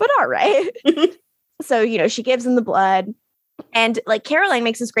guess. But all right. So, she gives him the blood. And like Caroline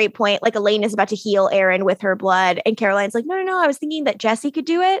makes this great point, like Elaine is about to heal Aaron with her blood. And Caroline's like, no, I was thinking that Jesse could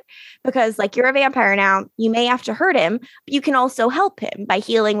do it because like you're a vampire now. You may have to hurt him, but you can also help him by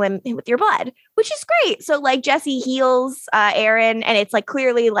healing him with your blood, which is great. So like Jesse heals Aaron and it's like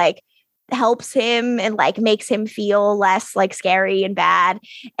clearly like helps him and like makes him feel less like scary and bad.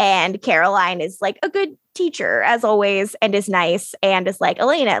 And Caroline is like a good teacher as always and is nice and is like,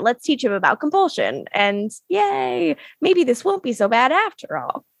 Elena, let's teach him about compulsion. And yay, maybe this won't be so bad after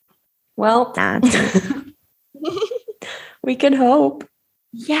all. Well, we can hope.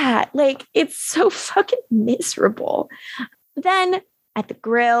 Yeah, like it's so fucking miserable. Then at the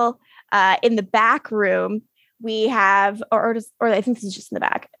grill, in the back room, we have, or I think this is just in the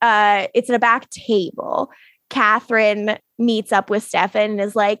back. It's in a back table. Catherine meets up with Stefan and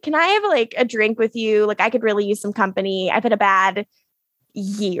is like, can I have like a drink with you? Like I could really use some company. I've had a bad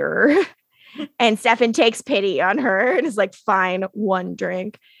year. And Stefan takes pity on her and is like, fine, one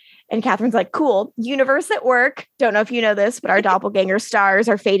drink. And Catherine's like, cool, universe at work. Don't know if you know this, but our doppelganger stars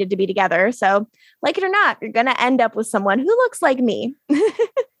are fated to be together. So like it or not, you're going to end up with someone who looks like me.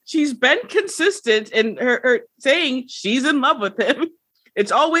 She's been consistent in her saying she's in love with him.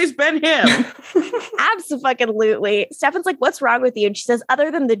 It's always been him. Absolutely. Stefan's like, what's wrong with you? And she says,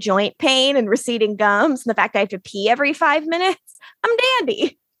 other than the joint pain and receding gums and the fact I have to pee every 5 minutes, I'm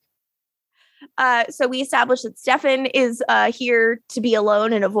dandy. So we established that Stefan is here to be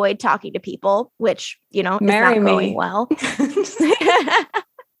alone and avoid talking to people, which, is not going well.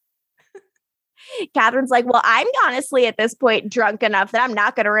 Catherine's like, well, I'm honestly at this point drunk enough that I'm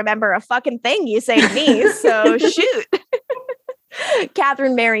not going to remember a fucking thing you say to me. So shoot.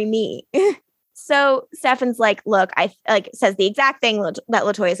 Catherine, marry me. So Stefan's like, look, says the exact thing that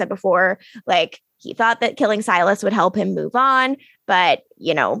LaToya said before. Like he thought that killing Silas would help him move on, but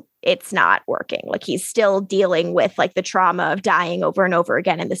it's not working. Like he's still dealing with like the trauma of dying over and over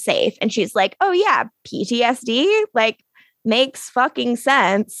again in the safe. And she's like, oh yeah, PTSD, like makes fucking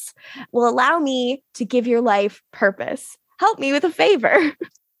sense. Will allow me to give your life purpose. Help me with a favor.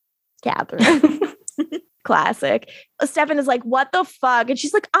 Catherine. Classic. Stefan is like, what the fuck? And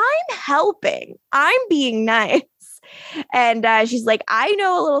she's like, I'm helping. I'm being nice. And she's like, I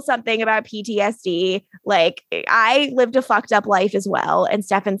know a little something about PTSD. Like, I lived a fucked up life as well. And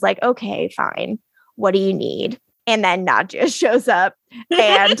Stefan's like, okay, fine. What do you need? And then Nadja shows up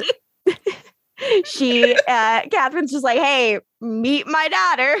and Catherine's just like, hey, meet my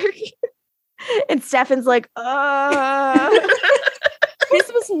daughter. And Stefan's like, this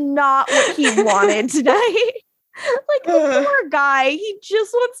was not what he wanted tonight. Like, the poor guy, he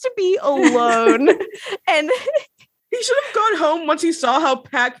just wants to be alone. And he should have gone home once he saw how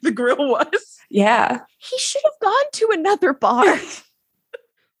packed the grill was. Yeah. he should have gone to another bar.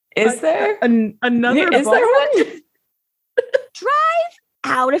 Is there? Another Is bar? there one? Drive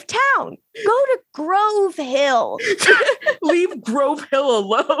out of town. Go to Grove Hill. Leave Grove Hill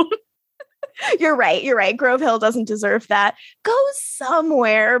alone. You're right. Grove Hill doesn't deserve that. Go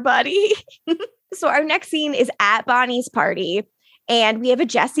somewhere, buddy. So our next scene is at Bonnie's party, and we have a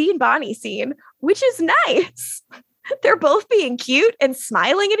Jesse and Bonnie scene, which is nice. They're both being cute and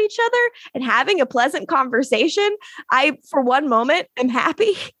smiling at each other and having a pleasant conversation. I, for one moment, am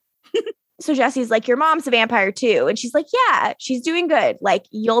happy. So Jesse's like, your mom's a vampire too. And she's like, yeah, she's doing good. Like,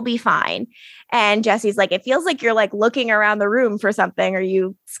 you'll be fine. And Jesse's like, it feels like you're like looking around the room for something. Are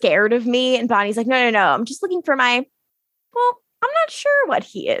you scared of me? And Bonnie's like, no. I'm just looking for I'm not sure what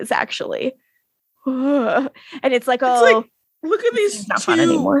he is actually. And it's like, like, look at these not fun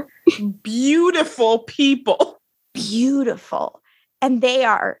anymore. Beautiful people. Beautiful. And they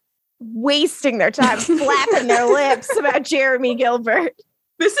are wasting their time flapping their lips about Jeremy Gilbert.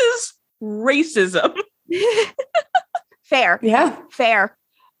 This is racism. Fair. Yeah. Fair.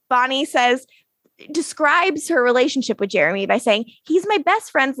 Bonnie describes her relationship with Jeremy by saying, he's my best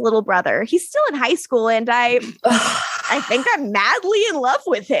friend's little brother. He's still in high school and I think I'm madly in love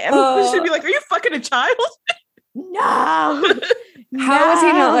with him. You should be like, are you fucking a child? No. How is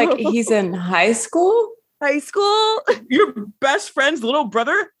he not like, he's in high school? High school? Your best friend's little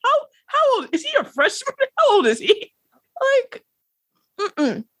brother? How old? Is he a freshman? How old is he? Like,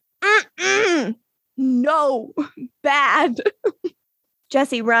 no. Bad.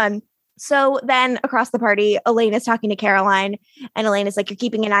 Jesse, run. So then across the party, Elaine is talking to Caroline, and Elaine is like, you're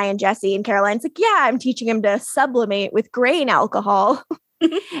keeping an eye on Jesse. And Caroline's like, yeah, I'm teaching him to sublimate with grain alcohol.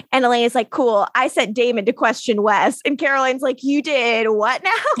 And Elaine is like, cool. I sent Damon to question Wes. And Caroline's like, you did what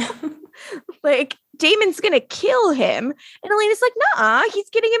now? Like, Damon's going to kill him. And Elaine is like, nuh-uh, he's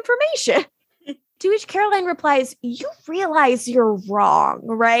getting information. To which Caroline replies, you realize you're wrong,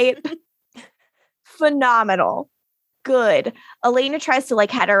 right? Phenomenal. Good. Elena tries to like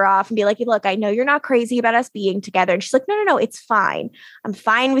head her off and be like, look, I know you're not crazy about us being together. And she's like, no, it's fine. I'm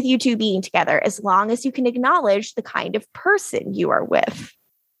fine with you two being together as long as you can acknowledge the kind of person you are with.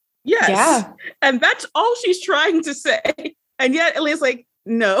 Yes. Yeah. And that's all she's trying to say. And yet Elena's like,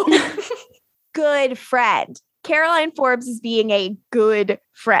 no. Good friend. Caroline Forbes is being a good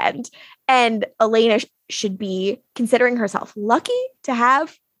friend. And Elena should be considering herself lucky to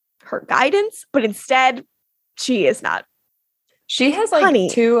have her guidance, but instead she is not. She has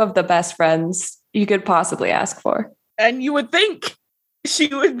like two of the best friends you could possibly ask for. And you would think she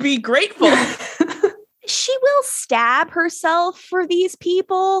would be grateful. She will stab herself for these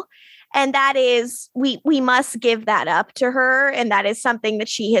people. And that is, we must give that up to her. And that is something that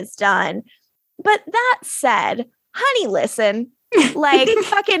she has done. But that said, honey, listen, like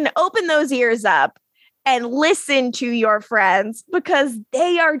fucking open those ears up and listen to your friends because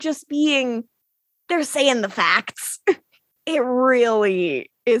they are just they're saying the facts. It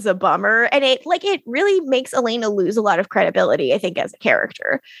really is a bummer. And it really makes Elena lose a lot of credibility, I think, as a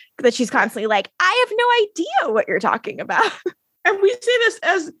character. That she's constantly like, I have no idea what you're talking about. And we say this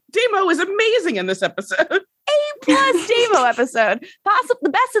as Damo is amazing in this episode. A+ Damo episode. Possibly the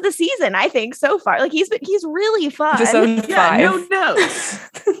best of the season, I think, so far. Like he's really fun. Episode 5. No notes.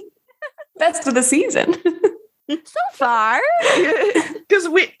 Best of the season. So far. Because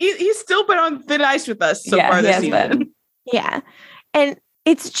he's still been on thin ice with us so far this season. Been. Yeah. And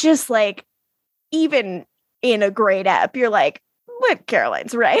it's just like, even in a great ep, you're like, what,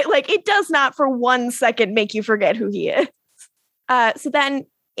 Caroline's right? Like, it does not for 1 second make you forget who he is. So then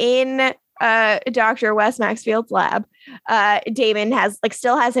in Dr. Wes Maxfield's lab, Damon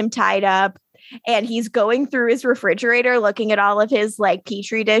still has him tied up, and he's going through his refrigerator looking at all of his like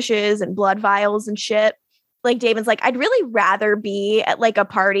petri dishes and blood vials and shit. Like Damon's like, I'd really rather be at like a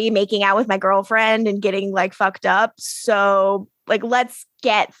party making out with my girlfriend and getting like fucked up. So like, let's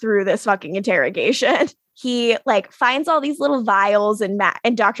get through this fucking interrogation. He like finds all these little vials and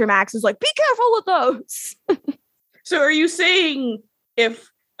Dr. Max is like, be careful with those. So are you saying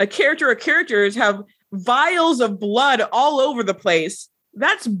if a character or characters have vials of blood all over the place.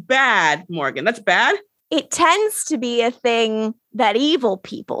 That's bad, Morgan. That's bad. It tends to be a thing that evil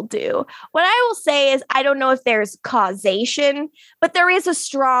people do. What I will say is, I don't know if there's causation, but there is a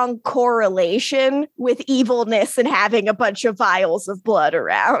strong correlation with evilness and having a bunch of vials of blood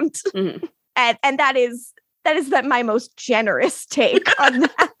around. Mhm. And that is my most generous take on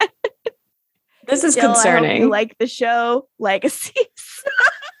that. This is Jill, I hope concerning. you like the show Legacies.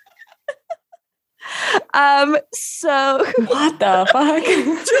 So What the fuck?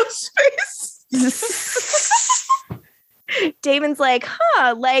 Jill's face. Damon's like,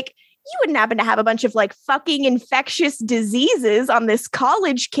 like, you wouldn't happen to have a bunch of like fucking infectious diseases on this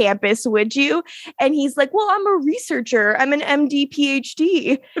college campus, would you? And he's like, well, I'm a researcher. I'm an MD,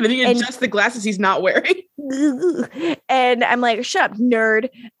 PhD. And then he adjusts the glasses he's not wearing. And I'm like, shut up, nerd.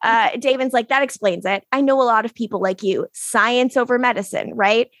 Damon's like, that explains it. I know a lot of people like you. Science over medicine,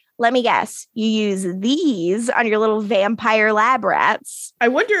 right? Let me guess. You use these on your little vampire lab rats. I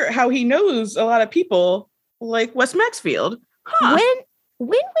wonder how he knows a lot of people like Wes Maxfield. Huh. When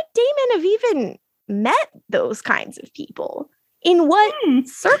would Damon have even met those kinds of people? In what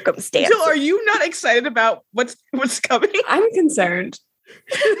circumstances? Jill, are you not excited about what's coming? I'm concerned.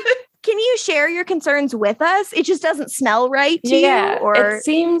 Can you share your concerns with us? It just doesn't smell right to you? Or it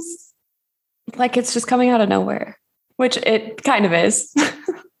seems like it's just coming out of nowhere, which it kind of is.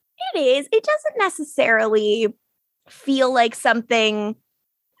 it is. It doesn't necessarily feel like something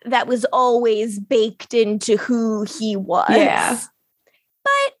that was always baked into who he was. Yeah.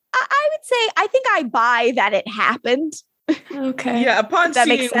 But I would say, I think I buy that it happened. Okay. Yeah, upon That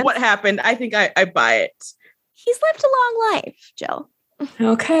makes seeing sense. what happened, I think I buy it. He's lived a long life, Jill.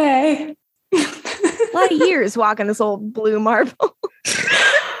 Okay. A lot of years walking this old blue marble.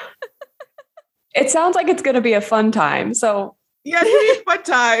 It sounds like it's going to be a fun time. So Yeah, it's gonna be a fun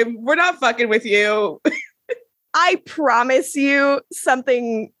time. We're not fucking with you. I promise you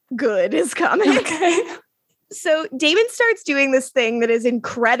something good is coming. okay. So Damon starts doing this thing that is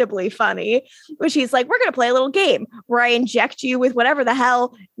incredibly funny, which he's like, we're going to play a little game where I inject you with whatever the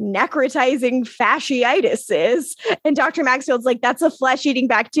hell necrotizing fasciitis is. And Dr. Maxfield's like, that's a flesh-eating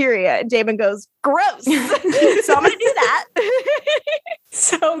bacteria. And Damon goes, gross. So I'm going to do that.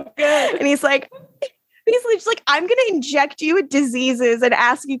 So good. And he's like, basically just like, I'm going to inject you with diseases and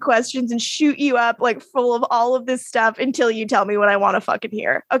ask you questions and shoot you up like full of all of this stuff until you tell me what I want to fucking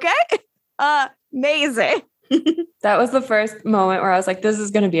hear. Okay? Amazing. That was the first moment where I was like, this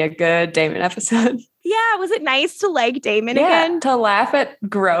is going to be a good Damon episode. Yeah, was it nice to like Damon again? To laugh at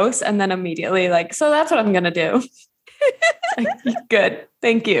gross and then immediately like, so that's what I'm going to do. Like, good.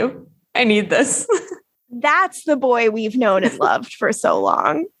 Thank you. I need this. That's the boy we've known and loved for so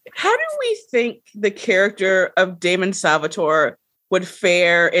long. How do we think the character of Damon Salvatore would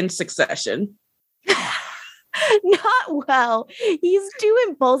fare in Succession? Not well. He's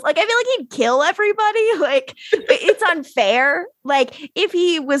doing both. Like, I feel like he'd kill everybody. Like, it's unfair. Like, if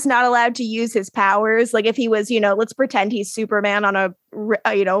he was not allowed to use his powers, like if he was, let's pretend he's Superman on a,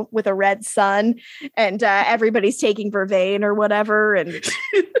 with a red sun and everybody's taking vervain or whatever. And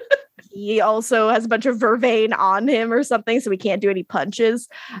he also has a bunch of vervain on him or something. So he can't do any punches.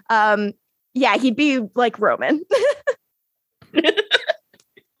 Yeah, he'd be like Roman.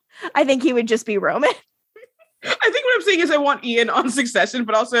 I think he would just be Roman. I think what I'm saying is I want Ian on Succession,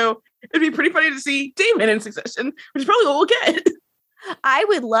 but also it'd be pretty funny to see Damon in Succession, which is probably what we'll get. I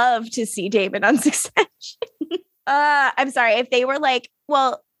would love to see Damon on Succession. I'm sorry if they were like,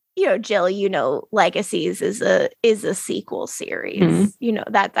 well, Jill, Legacies is a sequel series.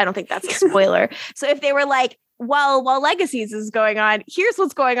 Mm-hmm. That I don't think that's a spoiler. So if they were like, well, while Legacies is going on, here's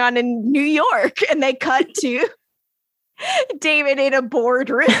what's going on in New York, and they cut to Damon in a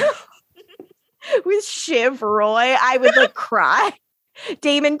boardroom with Shiv Roy, I would like cry.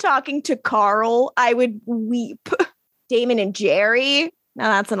 Damon talking to Carl, I would weep. Damon and Jerry, now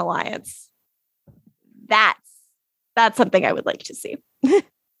that's an alliance. That's something I would like to see.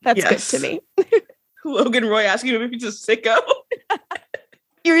 That's good to me. Logan Roy asking him if he's a sicko.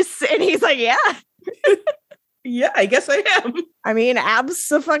 And he's like, yeah. Yeah, I guess I am. I mean,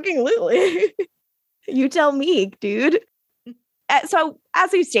 abso-fucking-lutely. You tell me, dude. So,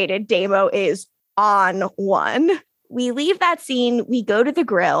 as we stated, Damo is on one. We leave that scene. We go to the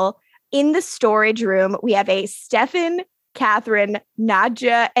grill. In the storage room, we have a Stefan, Catherine,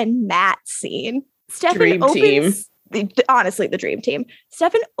 Nadja, and Matt scene. Stefan Dream opens... Honestly, the dream team.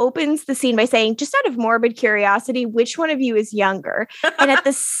 Stefan opens the scene by saying, just out of morbid curiosity, which one of you is younger? And at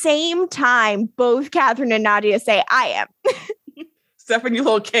the same time, both Catherine and Nadia say, I am. Stefan, you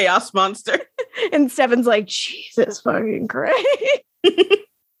little chaos monster. And Stefan's like, Jesus fucking Christ.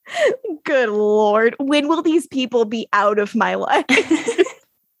 Good Good Lord. When will these people be out of my life?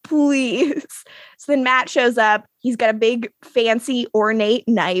 Please. So then Matt shows up. He's got a big, fancy, ornate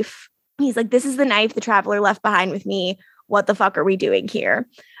knife. He's like, this is the knife the traveler left behind with me. What the fuck are we doing here?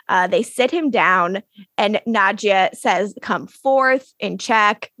 They sit him down, and Nadja says, come forth in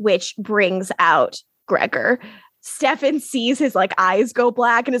check, which brings out Gregor. Stefan sees his like eyes go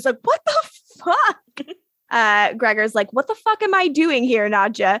black and is like, what the fuck? Gregor's like, what the fuck am I doing here,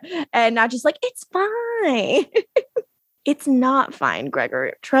 Nadja? And Nadja's like, it's fine. It's not fine,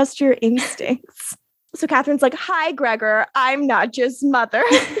 Gregor. Trust your instincts. So Catherine's like, hi, Gregor. I'm Nadja's mother.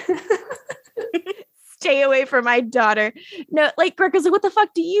 Stay away from my daughter. No, like Gregor's like, what the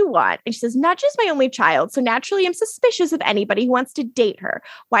fuck do you want? And she says, Nadja's my only child. So naturally, I'm suspicious of anybody who wants to date her.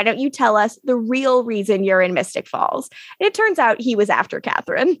 Why don't you tell us the real reason you're in Mystic Falls? And it turns out he was after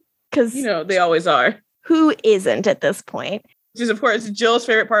Catherine. Because, You know, they always are. Who isn't at this point? Which is, of course, Jill's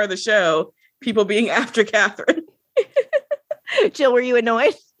favorite part of the show, people being after Catherine. Jill, were you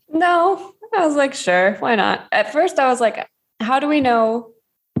annoyed? No, I was like, sure, why not? At first, I was like, how do we know?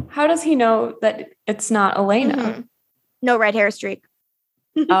 How does he know that it's not Elena? Mm-hmm. No red hair streak.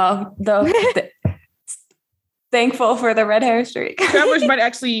 Thankful for the red hair streak. Travelers might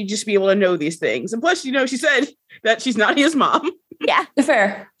actually just be able to know these things. And plus, you know, she said that she's not his mom. Yeah.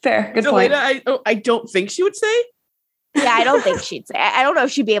 Fair. Good Elena, point. I don't think she would say. Yeah, I don't think she'd say. I don't know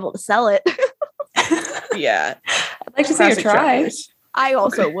if she'd be able to sell it. Yeah. I'd like to see her Classic try. Travelers. I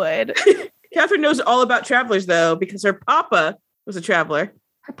also would. Catherine knows all about travelers, though, because her papa was a traveler.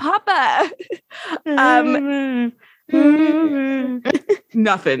 Her papa.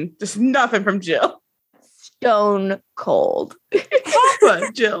 Nothing. Just nothing from Jill. Stone cold.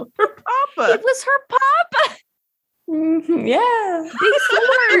 Papa, Jill. Her papa. It was her papa. Yeah. Big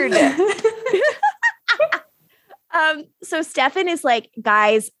sword. So Stefan is like,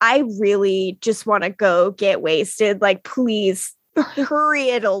 guys, I really just want to go get wasted. Like, please hurry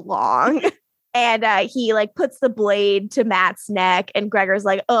it along. And he like puts the blade to Matt's neck, and Gregor's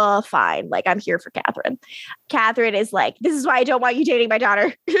like, oh, fine. Like, I'm here for Catherine. Catherine is like, this is why I don't want you dating my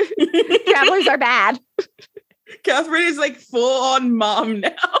daughter. Travelers are bad. Catherine is like full on mom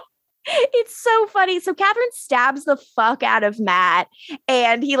now. It's so funny. So Catherine stabs the fuck out of Matt,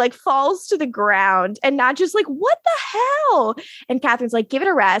 and he like falls to the ground, and not just like, what the hell? And Catherine's like, give it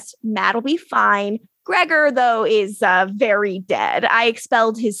a rest. Matt will be fine. Gregor, though, is very dead. I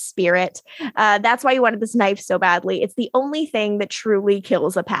expelled his spirit. That's why he wanted this knife so badly. It's the only thing that truly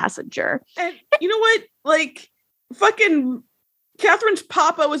kills a passenger. And you know what? Like, fucking Catherine's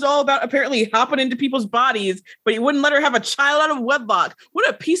papa was all about apparently hopping into people's bodies, but he wouldn't let her have a child out of wedlock. What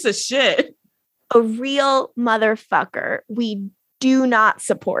a piece of shit. A real motherfucker. We do not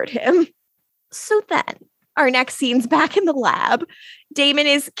support him. So then, our next scene's back in the lab. Damon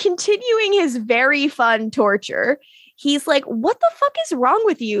is continuing his very fun torture. He's like, what the fuck is wrong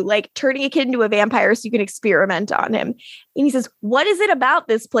with you? Like, turning a kid into a vampire so you can experiment on him. And he says, what is it about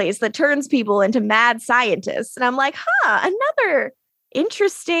this place that turns people into mad scientists? And I'm like, another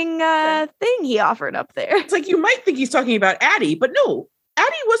interesting thing he offered up there. It's like, you might think he's talking about Addie, but no,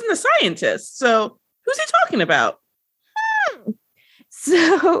 Addie wasn't a scientist. So who's he talking about?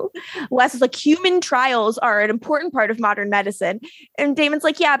 So Wes is like, human trials are an important part of modern medicine. And Damon's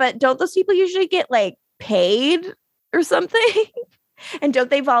like, yeah, but don't those people usually get like paid or something? And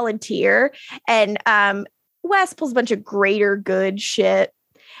don't they volunteer? And Wes pulls a bunch of greater good shit.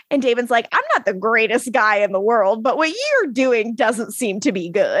 And Damon's like, I'm not the greatest guy in the world, but what you're doing doesn't seem to be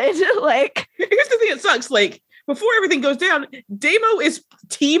good. Like, here's the thing that sucks. Like, before everything goes down, Damo is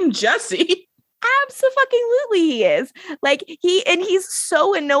Team Jesse. Absolutely he is. Like, he's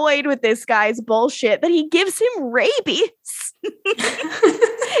so annoyed with this guy's bullshit that he gives him rabies.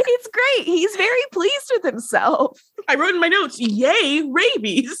 It's great. He's very pleased with himself. I wrote in my notes, yay,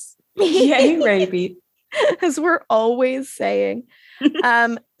 rabies. Yay, rabies. As we're always saying.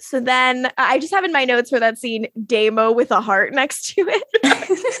 So then I just have in my notes for that scene, Damo with a heart next to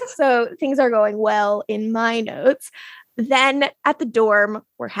it. So things are going well in my notes. Then at the dorm,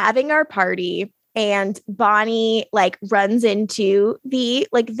 we're having our party, and Bonnie like runs into the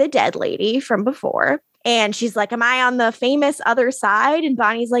dead lady from before. And she's like, am I on the famous other side? And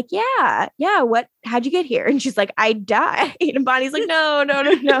Bonnie's like, yeah. How'd you get here? And she's like, I died. And Bonnie's like, no.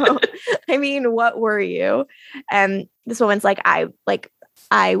 I mean, what were you? And this woman's like, I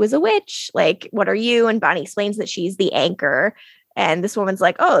was a witch. Like, what are you? And Bonnie explains that she's the anchor. And this woman's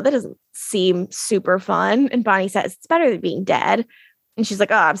like, oh, that doesn't seem super fun. And Bonnie says, it's better than being dead. And she's like,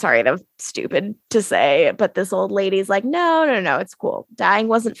 oh, I'm sorry, that was stupid to say. But this old lady's like, no, it's cool. Dying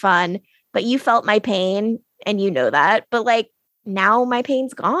wasn't fun, but you felt my pain and you know that. But like, now my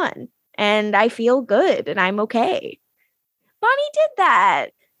pain's gone and I feel good and I'm okay. Bonnie did that.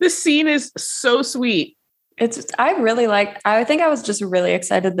 This scene is so sweet. I think I was just really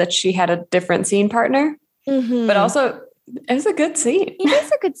excited that she had a different scene partner, but also it was a good scene. It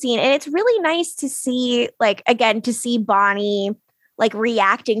is a good scene. And it's really nice to see, like, again, to see Bonnie like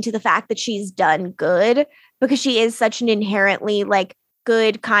reacting to the fact that she's done good, because she is such an inherently like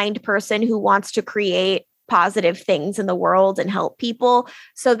good, kind person who wants to create positive things in the world and help people.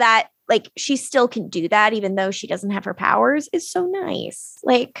 So that like she still can do that even though she doesn't have her powers is so nice.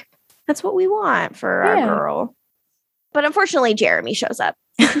 Like, that's what we want for our girl. But unfortunately, Jeremy shows up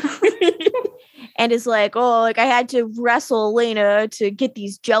and is like, oh, like I had to wrestle Elena to get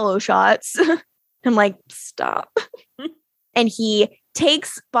these Jello shots. I'm like, stop. And he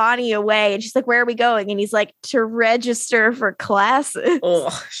takes Bonnie away and she's like, where are we going? And he's like, to register for classes.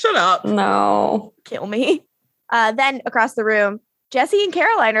 Oh, shut up. No. Kill me. Then across the room, Jesse and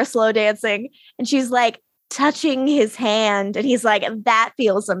Caroline are slow dancing and she's like touching his hand and he's like, that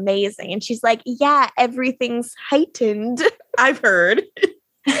feels amazing. And she's like, yeah, everything's heightened. I've heard.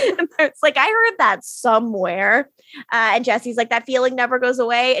 It's like, I heard that somewhere. And Jesse's like, that feeling never goes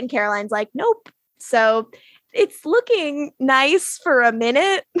away. And Caroline's like, nope. So it's looking nice for a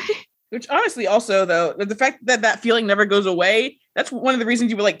minute. Which honestly, also though, the fact that that feeling never goes away, that's one of the reasons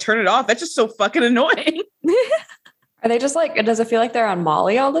you would like turn it off. That's just so fucking annoying. Are they just like, does it feel like they're on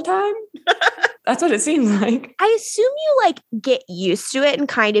Molly all the time? That's what it seems like. I assume you like get used to it and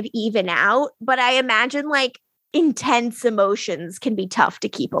kind of even out, but I imagine like intense emotions can be tough to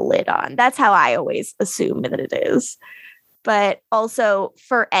keep a lid on. That's how I always assume that it is. But also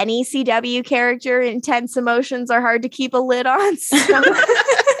for any CW character, intense emotions are hard to keep a lid on. So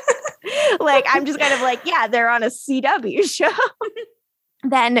like, I'm just kind of like, yeah, they're on a CW show.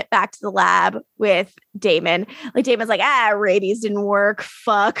 Then back to the lab with Damon. Like Damon's like, rabies didn't work.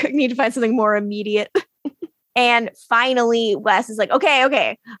 Fuck. I need to find something more immediate. And finally, Wes is like,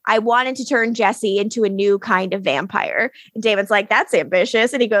 okay. I wanted to turn Jesse into a new kind of vampire. And Damon's like, that's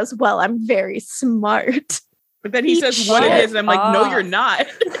ambitious. And he goes, well, I'm very smart. But then he says what it is. And I'm like, no, you're not.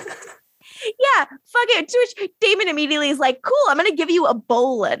 Yeah, fuck it. To which Damon immediately is like, cool, I'm going to give you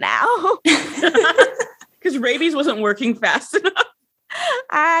Ebola now. Because rabies wasn't working fast enough.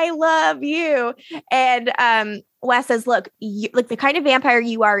 I love you. And Wes says, look, like the kind of vampire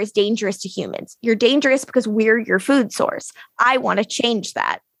you are is dangerous to humans. You're dangerous because we're your food source. I want to change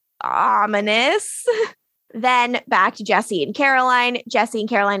that. Ominous. Then back to Jesse and Caroline. Jesse and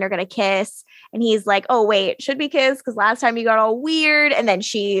Caroline are going to kiss. And he's like, oh, wait, should we kiss? Because last time you got all weird. And then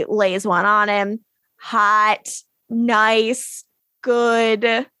she lays one on him. Hot, nice,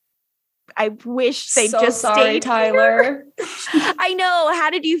 good. I wish they'd just stayed Tyler. I know. How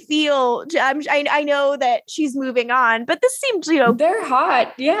did you feel? I know that she's moving on, but this seemed, they're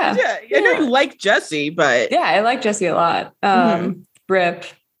hot. Yeah. I know you like Jesse, but yeah, I like Jesse a lot. Rip.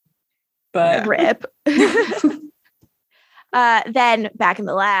 But rip. Then back in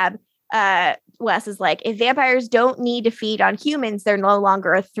the lab, Wes is like, if vampires don't need to feed on humans, they're no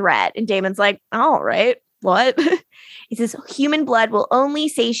longer a threat. And Damon's like, all right, what? He says, human blood will only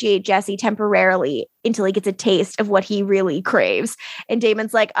satiate Jesse temporarily until he gets a taste of what he really craves. And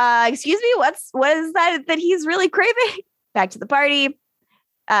Damon's like, excuse me, what is that he's really craving? Back to the party.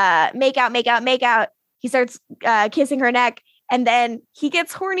 Make out. He starts kissing her neck, and then he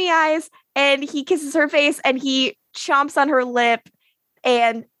gets horny eyes and he kisses her face and he chomps on her lip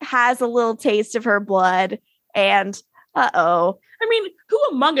and has a little taste of her blood. And uh-oh. I mean, who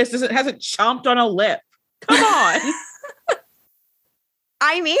among us hasn't chomped on a lip? Come on.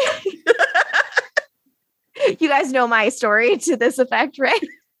 I mean, you guys know my story to this effect, right?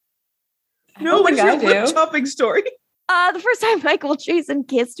 No, what's your lip chomping story? The first time Michael Jason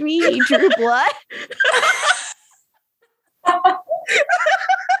kissed me, he drew blood.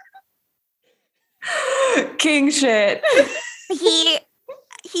 King shit.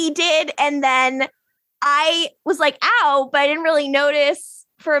 He did, and then I was like, ow, but I didn't really notice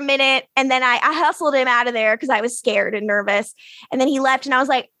for a minute. And then I hustled him out of there because I was scared and nervous. And then he left and I was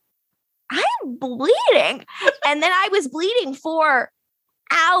like, I'm bleeding. And then I was bleeding for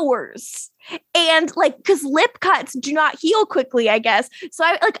hours. And like, because lip cuts do not heal quickly, I guess. So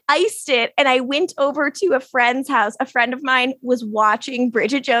I like iced it and I went over to a friend's house. A friend of mine was watching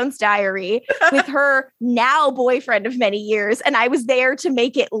Bridget Jones' Diary with her now boyfriend of many years. And I was there to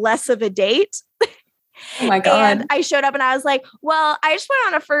make it less of a date. Oh my God. And I showed up and I was like, well, I just went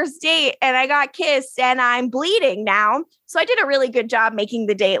on a first date and I got kissed and I'm bleeding now. So I did a really good job making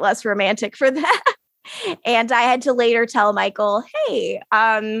the date less romantic for that. And I had to later tell Michael, hey,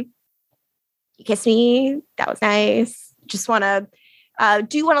 you kissed me. That was nice. Just want to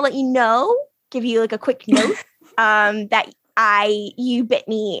do want to let you know, give you like a quick note that you bit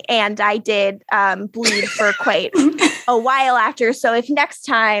me and I did bleed for quite a while after. So if next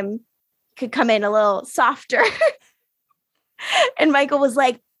time could come in a little softer. And Michael was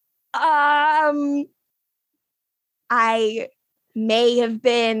like, I may have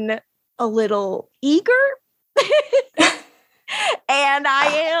been a little eager. And I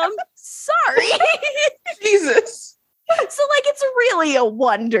am sorry. Jesus. So like, it's really a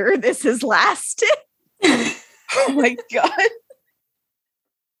wonder this has lasted. Oh my God.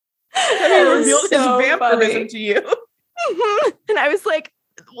 He revealed his vampirism to you. And I was like,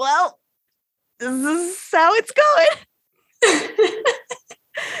 well, this is how it's going.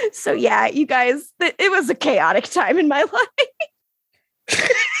 So yeah, you guys, it was a chaotic time in my life.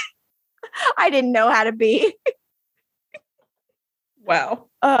 I didn't know how to be. Wow.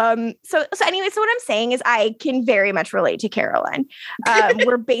 So anyway, so what I'm saying is I can very much relate to Caroline.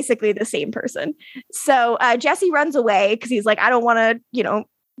 We're basically the same person. So Jesse runs away because he's like, I don't want to,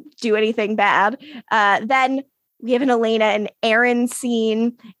 do anything bad. Then we have an Elena and Aaron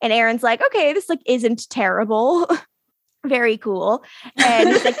scene, and Aaron's like, okay, this like isn't terrible. Very cool. And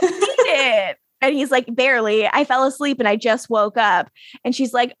he's like, eat it. And he's like, barely. I fell asleep and I just woke up. And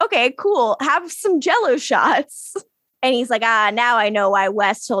she's like, okay, cool. Have some Jello shots. And he's like, now I know why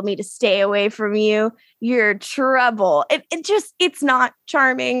Wes told me to stay away from you. You're trouble. It's not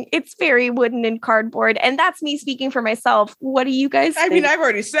charming. It's very wooden and cardboard. And that's me speaking for myself. What do you guys think? I mean, I've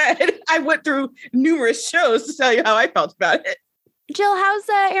already said, I went through numerous shows to tell you how I felt about it. Jill, how's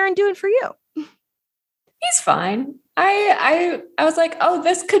Aaron doing for you? He's fine. I was like, oh,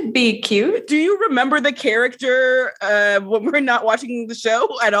 this could be cute. Do you remember the character when we're not watching the show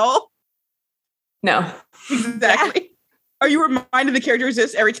at all? No. Exactly. Yeah. Are you reminded the character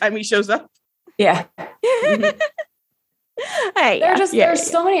exists every time he shows up? Yeah. Mm-hmm. Hey, there's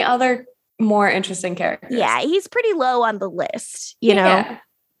so many other more interesting characters. Yeah, he's pretty low on the list, you know,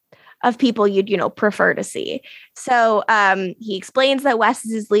 of people you'd, prefer to see. So he explains that Wes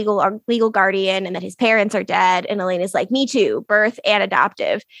is his legal guardian and that his parents are dead. And Elena's like, me too, birth and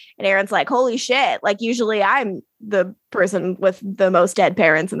adoptive. And Aaron's like, holy shit. Like, usually I'm the person with the most dead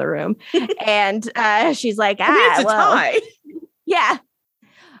parents in the room. And she's like, it's a tie. Yeah.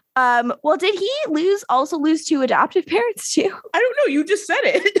 Well, did he also lose two adoptive parents too? I don't know. You just said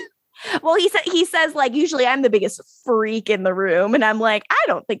it. Well, he says like, usually I'm the biggest freak in the room. And I'm like, I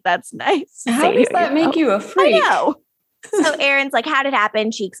don't think that's nice. How does that make you a freak? I know. So Aaron's like, how did it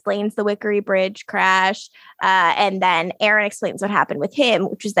happen? She explains the Wickery Bridge crash. And then Aaron explains what happened with him,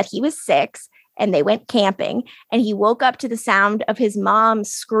 which is that he was 6 and they went camping and he woke up to the sound of his mom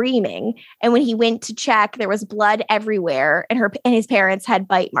screaming. And when he went to check, there was blood everywhere and his parents had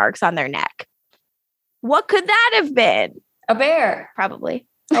bite marks on their neck. What could that have been? A bear. Probably.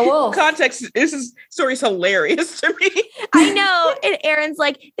 A wolf. Context, this story's hilarious to me. I know. And Aaron's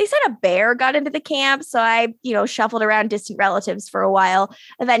like, they said a bear got into the camp. So I, shuffled around distant relatives for a while.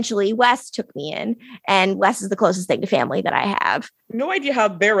 Eventually, Wes took me in. And Wes is the closest thing to family that I have. No idea how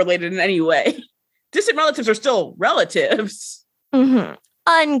bear related in any way. Distant relatives are still relatives. Mm-hmm.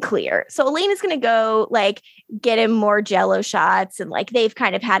 Unclear. So Elena's going to go get him more Jello shots. And they've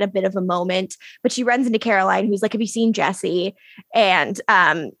kind of had a bit of a moment, but she runs into Caroline, who's like, have you seen Jesse? And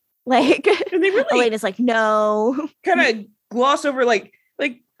and they really Elena's like, no. Kind of gloss over like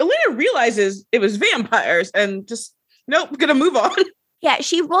Elena realizes it was vampires and just, nope, gonna move on. Yeah,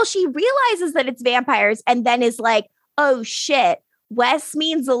 she realizes that it's vampires and then is like, oh shit. Wes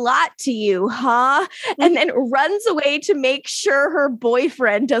means a lot to you, huh? And then runs away to make sure her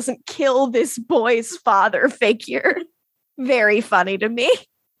boyfriend doesn't kill this boy's father figure. Very funny to me.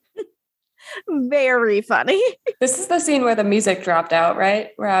 Very funny. This is the scene where the music dropped out,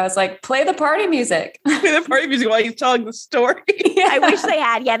 right? Where I was like, play the party music. Play the party music while he's telling the story. Yeah. I wish they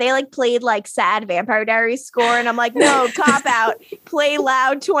had. Yeah, they played sad Vampire Diaries score. And I'm like, no, cop out. Play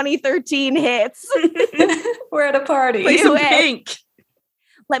loud 2013 hits. We're at a party. Play some Pink.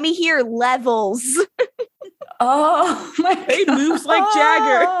 Let me hear Levels. Oh my God. They moves like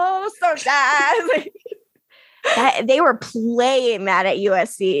Jagger. Oh, so sad. They were playing that at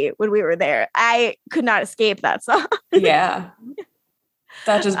USC when we were there. I could not escape that song. Yeah.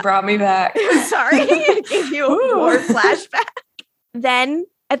 That just brought me back. Sorry. I gave you a war flashback. Then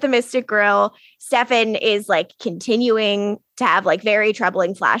at the Mystic Grill, Stefan is continuing to have very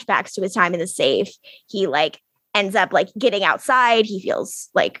troubling flashbacks to his time in the safe. He ends up getting outside. He feels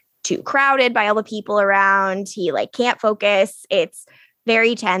too crowded by all the people around. He can't focus. It's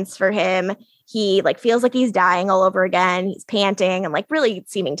very tense for him. He feels like he's dying all over again. He's panting and really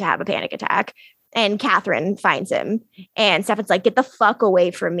seeming to have a panic attack. And Catherine finds him. And Stefan's like, get the fuck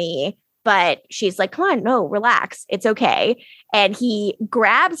away from me. But she's like, come on, no, relax. It's okay. And he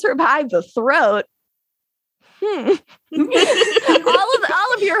grabs her by the throat. All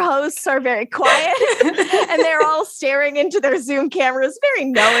of your hosts are very quiet. And they're all staring into their Zoom cameras very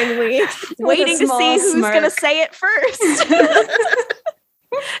knowingly, waiting to see who's going to say it first. And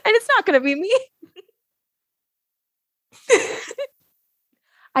it's not going to be me.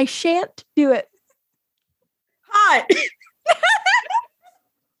 I shan't do it. Hot.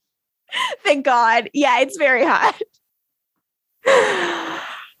 Thank God. Yeah, it's very hot.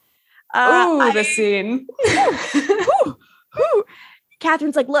 The scene.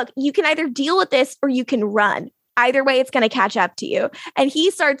 Catherine's like, look, you can either deal with this or you can run. Either way, it's going to catch up to you. And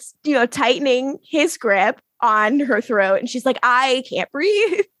he starts, tightening his grip on her throat. And she's like, I can't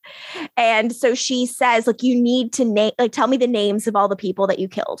breathe. And so she says, like, you need to tell me the names of all the people that you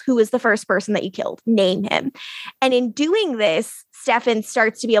killed. Who was the first person that you killed? Name him. And in doing this, Stefan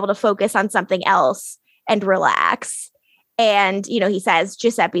starts to be able to focus on something else and relax. And, he says,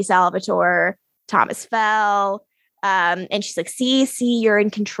 Giuseppe Salvatore, Thomas Fell. And she's like, see, you're in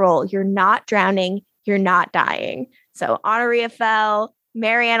control. You're not drowning. You're not dying. So Honoria Fell,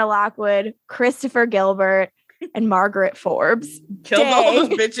 Mariana Lockwood, Christopher Gilbert, and Margaret Forbes. Killed all those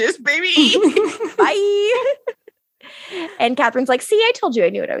bitches, baby. Bye. And Catherine's like, see, I told you I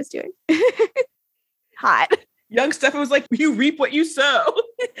knew what I was doing. Hot. Young Stefan was like, you reap what you sow.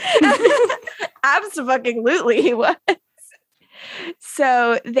 Absolutely, he was.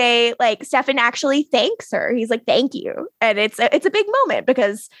 So Stefan actually thanks her. He's like, thank you. And it's a big moment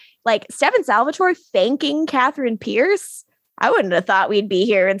because Stefan Salvatore thanking Catherine Pierce, I wouldn't have thought we'd be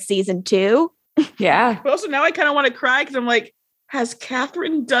here in season 2. Yeah. But also now I kind of want to cry because I'm like, has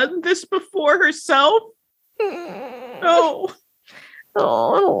Catherine done this before herself? No.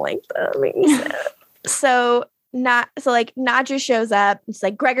 Oh, I don't like that. It makes me sad. So Nadja shows up. It's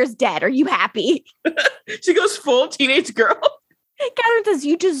like, Gregor's dead. Are you happy? She goes full teenage girl. Catherine says,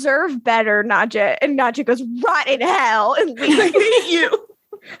 you deserve better, Nadja. And Nadja goes, rot in hell. And leaves. I hate you.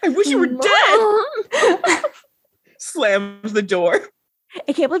 I wish you were dead. Slams the door.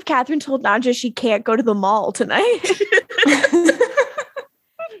 I can't believe Catherine told Nadja she can't go to the mall tonight.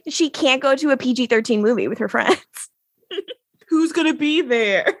 She can't go to a PG-13 movie with her friends. Who's going to be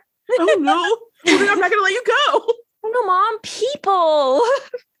there? Oh, no. I'm not going to let you go. Oh, no, Mom. People.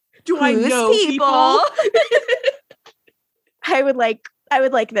 Do I know people? I would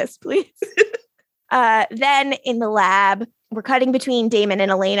like this, please. Then in the lab, we're cutting between Damon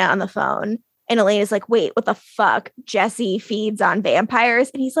and Elena on the phone. And Elena's like, wait, what the fuck? Jesse feeds on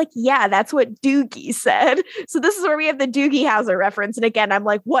vampires? And he's like, yeah, that's what Doogie said. So this is where we have the Doogie Howser reference. And again, I'm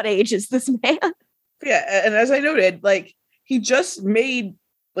like, what age is this man? Yeah, and as I noted, he just made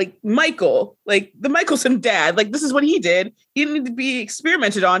Michael, the Michelson dad. This is what he did. He didn't need to be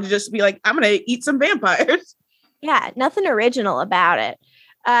experimented on to just be like, I'm going to eat some vampires. Yeah, nothing original about it.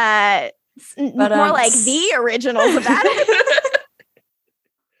 But more like the originals about it.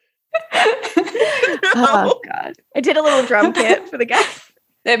 Oh God! I did a little drum kit for the guy.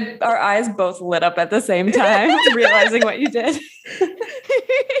 Our eyes both lit up at the same time, realizing what you did.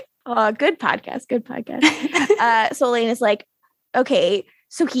 Oh, good podcast. Good podcast. So Elena's like, okay,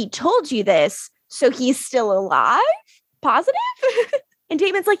 so he told you this, so he's still alive? Positive? And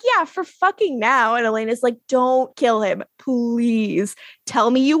Damon's like, yeah, for fucking now. And Elena's like, don't kill him. Please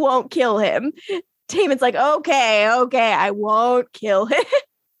tell me you won't kill him. Damon's like, okay, I won't kill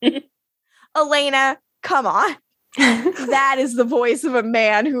him. Elena, come on. That is the voice of a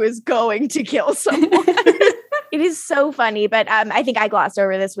man who is going to kill someone. It is so funny, but I think I glossed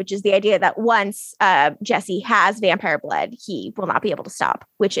over this, which is the idea that once Jesse has vampire blood, he will not be able to stop,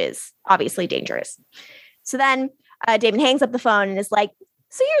 which is obviously dangerous. So then Damon hangs up the phone and is like,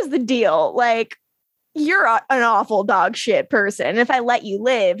 so here's the deal. You're an awful dog shit person. If I let you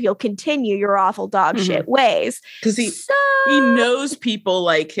live, you'll continue your awful dog shit ways. Because he knows people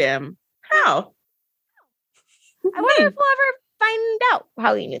like him. How? I wonder if we'll ever find out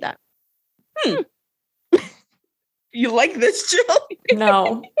how he knew that. You like this, Jill?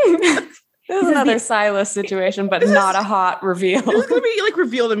 No. This is another Silas situation, but not a hot reveal. It's going to be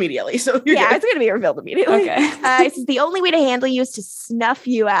revealed immediately. So it's going to be revealed immediately. Okay. It says the only way to handle you is to snuff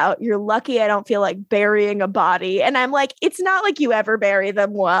you out. You're lucky I don't feel like burying a body. And I'm like, it's not like you ever bury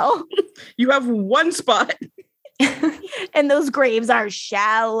them well. You have one spot. And those graves are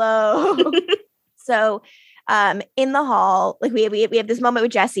shallow. So in the hall, we have this moment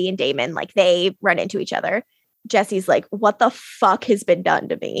with Jesse and Damon, they run into each other. Jesse's like, what the fuck has been done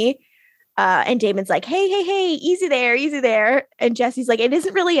to me? And Damon's like, hey, easy there. And Jesse's like, it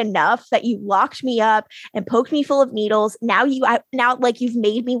isn't really enough that you locked me up and poked me full of needles. Now you've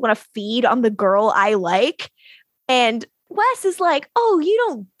made me want to feed on the girl I like. And Wes is like, oh, you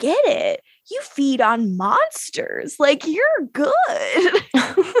don't get it. You feed on monsters. Like, you're good.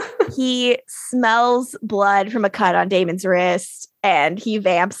 He smells blood from a cut on Damon's wrist and he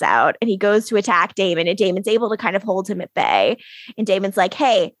vamps out and he goes to attack Damon, and Damon's able to kind of hold him at bay. And Damon's like,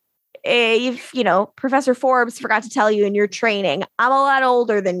 hey, if Professor Forbes forgot to tell you in your training, I'm a lot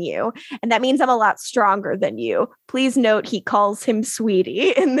older than you, and that means I'm a lot stronger than you. Please note he calls him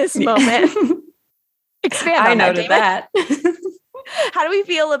sweetie in this moment. Expand on noted that. How do we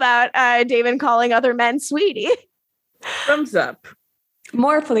feel about Damon calling other men sweetie? Thumbs up.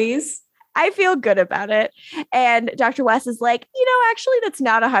 More, please. I feel good about it. And Dr. West is like, actually, that's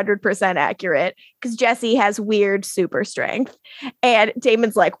not 100% accurate because Jesse has weird super strength. And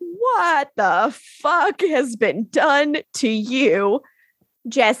Damon's like, what the fuck has been done to you?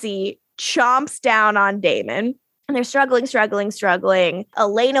 Jesse chomps down on Damon. And they're struggling.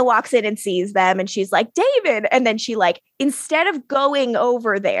 Elena walks in and sees them and she's like, David. And then she instead of going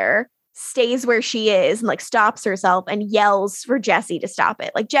over there, stays where she is and stops herself and yells for Jesse to stop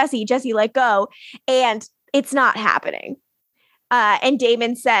it. Like, Jesse, let go. And it's not happening. And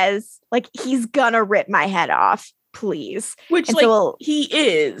Damon says, he's gonna rip my head off, please. Which, he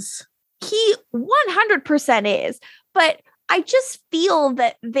is. He 100% is. But I just feel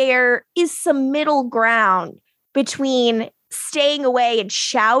that there is some middle ground between staying away and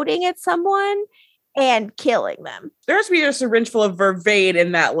shouting at someone and killing them. There has to be a syringe full of vervain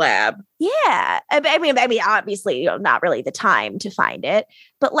in that lab. Yeah. I mean, obviously, not really the time to find it,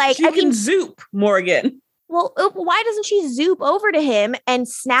 but she can zoop, Morgan. Well, why doesn't she zoop over to him and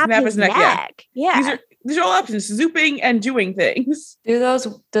snap his neck? Yeah. These are all options: zooping and doing things.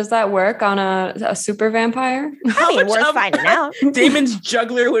 Does that work on a super vampire? Worth finding out. Damon's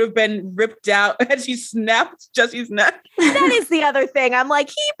jugular would have been ripped out as he snapped Jesse's neck. That is the other thing. I'm like,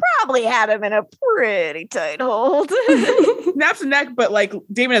 he probably had him in a pretty tight hold. Snaps the neck, but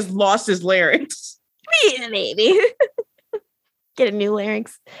Damon has lost his larynx. Maybe. Get a new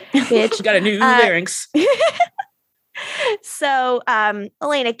larynx, bitch. Got a new larynx. So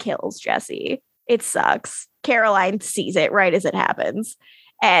Elena kills Jesse. It sucks. Caroline sees it right as it happens.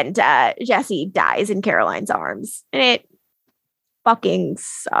 And Jesse dies in Caroline's arms. And it fucking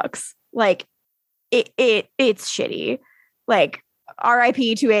sucks. It's shitty.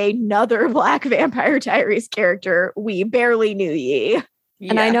 RIP to another Black Vampire Diaries character. We barely knew ye. Yeah.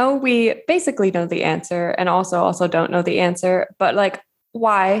 And I know we basically know the answer and also don't know the answer. But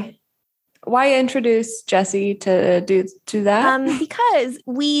why? Why introduce Jesse to that? Because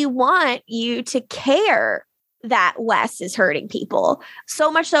we want you to care that Wes is hurting people.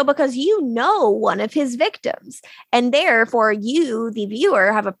 So much so because one of his victims. And therefore, you, the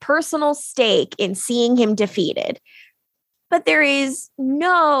viewer, have a personal stake in seeing him defeated. But there is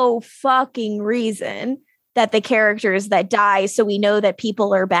no fucking reason that the characters that die, so we know that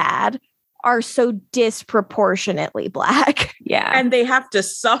people are bad, are so disproportionately Black. Yeah. And they have to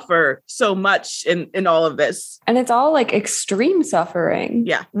suffer so much in all of this. And it's all extreme suffering.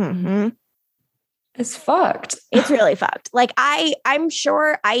 Yeah. Mm-hmm. It's fucked. It's really fucked. I'm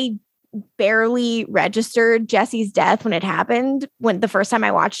sure I barely registered Jesse's death when it happened, when the first time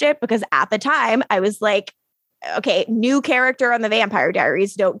I watched it, because at the time I was like, okay, new character on the Vampire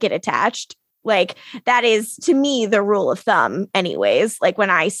Diaries, don't get attached. That is, to me, the rule of thumb anyways. When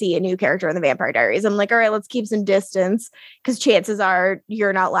I see a new character in the Vampire Diaries, I'm like, all right, let's keep some distance because chances are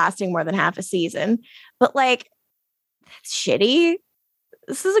you're not lasting more than half a season. But that's shitty.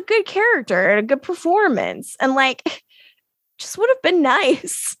 This is a good character and a good performance. And just would have been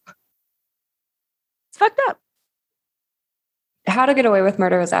nice. It's fucked up. How to Get Away with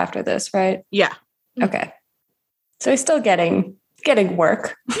Murder was after this, right? Yeah. Okay. So he's still getting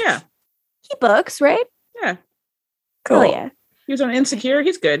work. Yeah. He books, right? Yeah. Cool. Oh, yeah. He was on Insecure.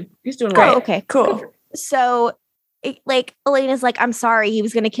 He's good. He's doing Great. well. Okay. Cool. So Elena's like, I'm sorry, he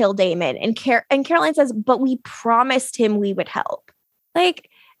was going to kill Damon. And Caroline says, but we promised him we would help.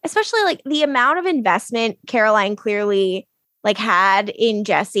 Especially the amount of investment Caroline clearly had in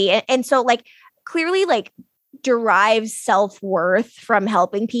Jesse. And so clearly derives self-worth from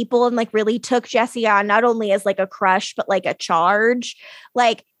helping people and really took Jesse on not only as a crush, but a charge.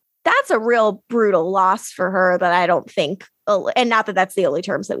 That's a real brutal loss for her that I don't think, and not that that's the only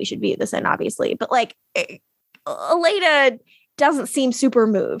terms that we should view this in, obviously, but Elena doesn't seem super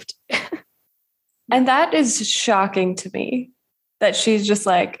moved. And that is shocking to me that she's just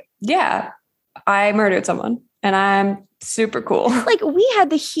yeah, I murdered someone and I'm super cool. Like, we had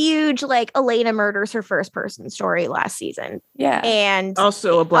the huge, like, Elena murders her first person story last season. Yeah. And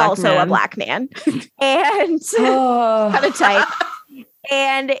Also a black man. And kind of tight.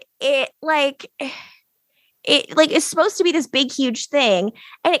 And it is supposed to be this big, huge thing.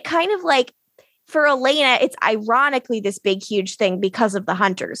 And it kind of like, for Elena, it's ironically this big, huge thing because of the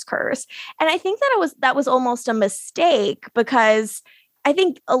Hunter's curse. And I think that was almost a mistake, because I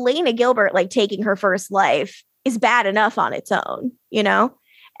think Elena Gilbert, like, taking her first life is bad enough on its own, you know?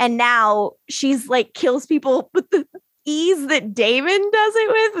 And now she's like kills people with the ease that Damon does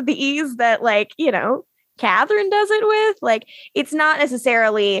it with the ease that, like, you know, Catherine does it with. Like, it's not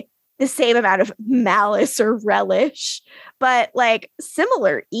necessarily the same amount of malice or relish, but like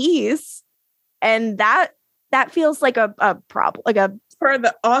similar ease. And that feels like a problem, like a part of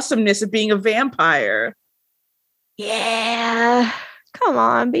the awesomeness of being a vampire. Yeah. Come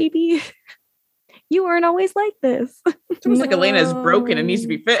on, baby. You weren't always like this. It's almost like Elena is broken and needs to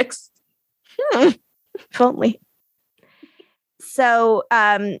be fixed. If only. So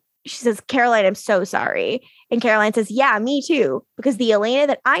she says, Caroline, I'm so sorry. And Caroline says, yeah, me too. Because the Elena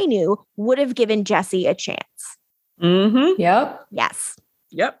that I knew would have given Jesse a chance. Mm-hmm. Yep. Yes.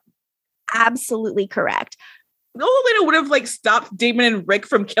 Yep. Absolutely correct. No, Elena would have like stopped Damon and Rick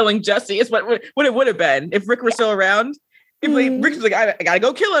from killing Jesse. Is what it would have been if Rick were still around. If like Rick was like, I gotta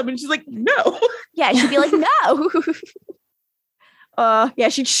go kill him, and she's like, no. Yeah, she'd be like, no. Yeah,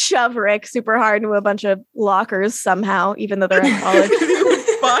 she'd shove Rick super hard into a bunch of lockers somehow, even though they're in college. He would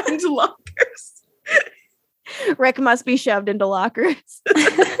find lockers. Rick must be shoved into lockers.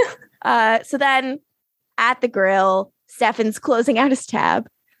 So then at the grill, Stefan's closing out his tab.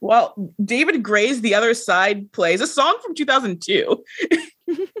 Well, David Gray's The Other Side plays a song from 2002.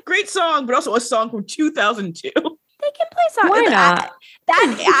 Great song, but also a song from 2002. They can play songs. Why not?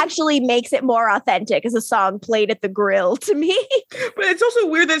 That actually makes it more authentic as a song played at the grill to me. But it's also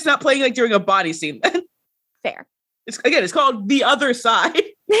weird that it's not playing like during a body scene then. Fair. It's called The Other Side.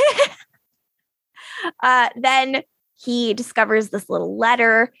 Then he discovers this little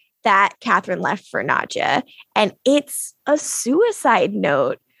letter that Catherine left for Nadja. And it's a suicide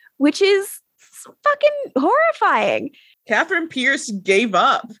note, which is fucking horrifying. Catherine Pierce gave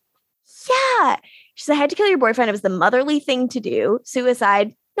up. Yeah. She said, I had to kill your boyfriend. It was the motherly thing to do.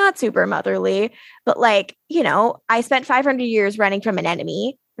 Suicide, not super motherly. But like, you know, I spent 500 years running from an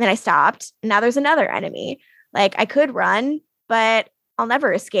enemy. And then I stopped. And now there's another enemy. Like, I could run, but I'll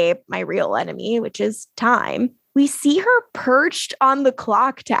never escape my real enemy, which is time. We see her perched on the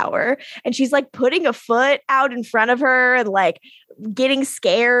clock tower, and she's like putting a foot out in front of her and like getting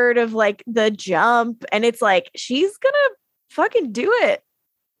scared of like the jump. And it's like, she's gonna fucking do it.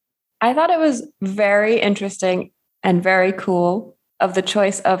 I thought it was very interesting and very cool of the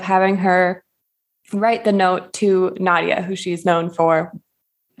choice of having her write the note to Nadia, who she's known for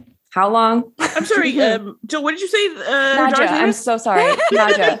how long? I'm sorry, Jill, what did you say? Nadja, I'm so sorry.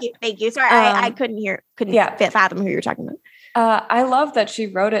 Nadja. Thank you. Sorry, I couldn't fathom who you were talking about. I love that she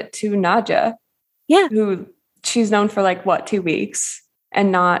wrote it to Nadja. Yeah. Who she's known for like, 2 weeks,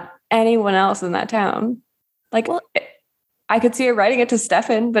 and not anyone else in that town. Like, well, I could see her writing it to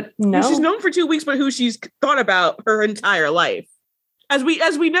Stefan, but no. She's known for 2 weeks, but who she's thought about her entire life. As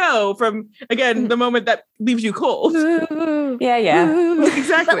we know from, again, the moment that leaves you cold. Yeah.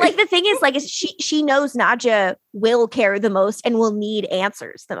 Exactly. But like the thing is, like, she knows Nadja will care the most and will need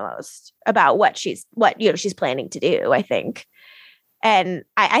answers the most about what she's planning to do, I think. And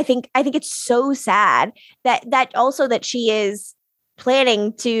I think it's so sad that also that she is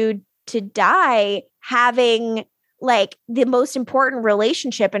planning to die having like the most important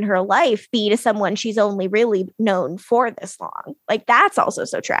relationship in her life be to someone she's only really known for this long. Like, that's also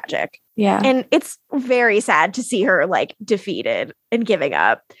so tragic. Yeah. And it's very sad to see her like defeated and giving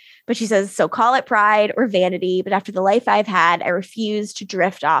up. But she says, so call it pride or vanity, but after the life I've had, I refuse to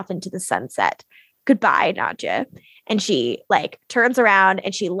drift off into the sunset. Goodbye, Nadja. And she like turns around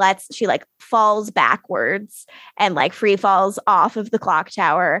and she like falls backwards and like free falls off of the clock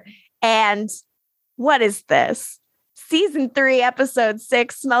tower. And what is this? Season 3, episode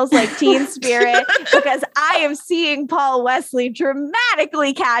 6 smells like Teen Spirit, because I am seeing Paul Wesley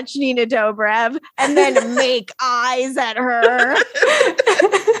dramatically catch Nina Dobrev and then make eyes at her.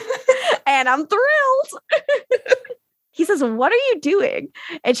 And I'm thrilled. He says, what are you doing?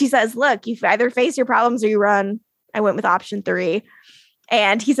 And she says, look, you either face your problems or you run. I went with option 3.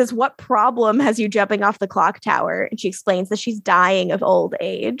 And he says, what problem has you jumping off the clock tower? And she explains that she's dying of old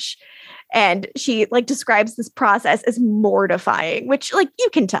age. And she like describes this process as mortifying, which like you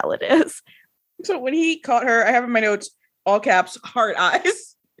can tell it is. So when he caught her, I have in my notes, all caps, heart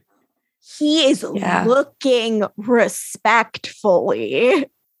eyes. he is looking respectfully.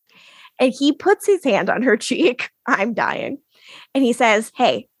 And he puts his hand on her cheek. I'm dying. And he says,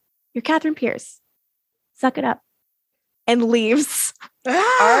 hey, you're Catherine Pierce. Suck it up. And leaves.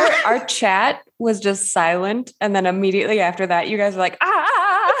 Our chat was just silent. And then immediately after that, you guys were like,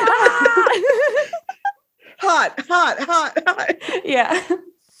 Hot. Yeah.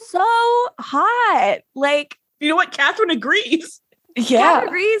 So hot. Like, you know what? Catherine agrees. Yeah. Catherine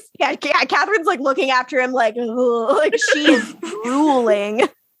agrees. Yeah, Catherine's like looking after him like she's drooling.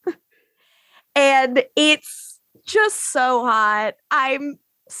 And it's just so hot. I'm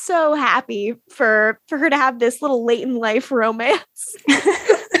so happy for her to have this little late in life romance. For her,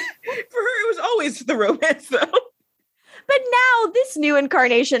 it was always the romance, though. But now this new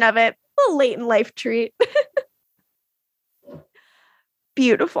incarnation of it, a late in life treat.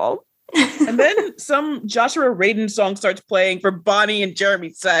 Beautiful. And then some Joshua Radin song starts playing for Bonnie and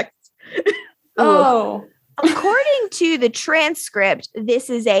Jeremy's sex. Oh. According to the transcript, this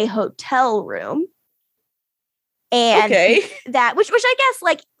is a hotel room. And that which I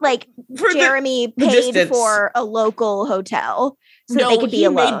guess like for Jeremy paid for a local hotel so that they could be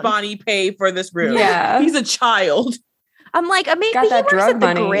alone. He made Bonnie pay for this room. Yeah. He's a child. I'm like, I mean, got that drug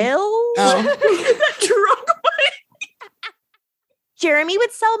money. The grill. Oh. That drug money. Jeremy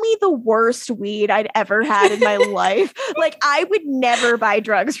would sell me the worst weed I'd ever had in my life. Like, I would never buy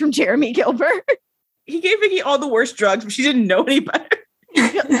drugs from Jeremy Gilbert. He gave Vicky all the worst drugs, but she didn't know any better.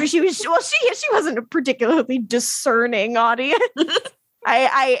 She wasn't a particularly discerning audience.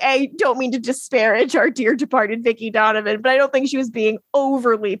 I don't mean to disparage our dear departed Vicky Donovan, but I don't think she was being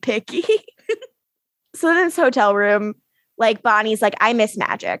overly picky. So in this hotel room, like Bonnie's like, I miss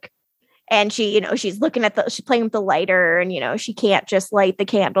magic. And she, she's looking at she's playing with the lighter and, she can't just light the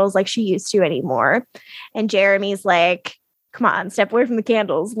candles like she used to anymore. And Jeremy's like, come on, step away from the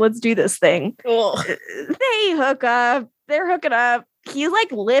candles. Let's do this thing. Ugh. They hook up. They're hooking up. He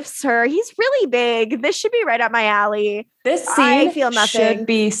like lifts her. He's really big. This should be right up my alley. This scene should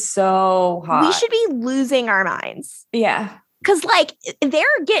be so hot. We should be losing our minds. Yeah. Because like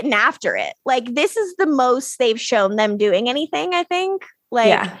they're getting after it. Like this is the most they've shown them doing anything, I think.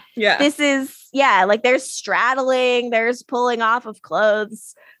 Like this is, like there's straddling, there's pulling off of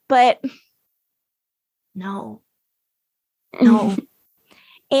clothes, but no.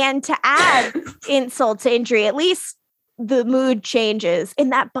 And to add insult to injury, at least the mood changes in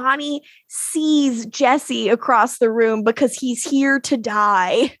that Bonnie sees Jesse across the room because he's here to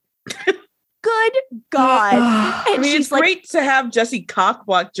die. Good God. I mean, it's great to have Jesse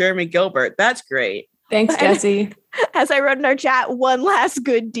cockblock Jeremy Gilbert. That's great. Thanks, Jesse. As I wrote in our chat, one last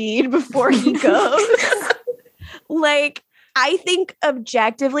good deed before he goes. Like, I think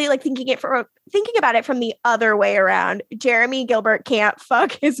objectively, like thinking about it from the other way around, Jeremy Gilbert can't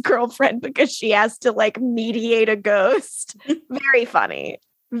fuck his girlfriend because she has to like mediate a ghost. Very funny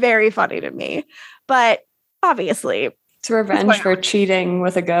to me. But obviously, it's revenge for cheating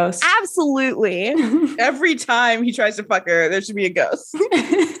with a ghost. Absolutely. Every time he tries to fuck her, there should be a ghost.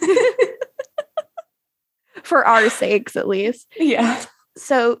 For our sakes, at least. Yeah.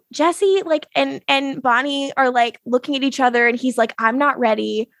 So Jesse, like, and Bonnie are like looking at each other and he's like, I'm not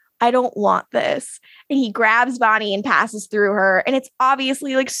ready. I don't want this. And he grabs Bonnie and passes through her. And it's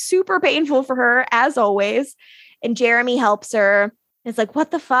obviously like super painful for her, as always. And Jeremy helps her. It's like,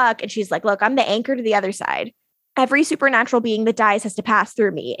 what the fuck? And she's like, look, I'm the anchor to the other side. Every supernatural being that dies has to pass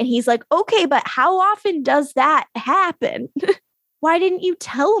through me. And he's like, okay, but how often does that happen? Why didn't you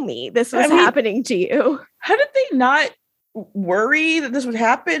tell me this was happening to you? How did they not worry that this would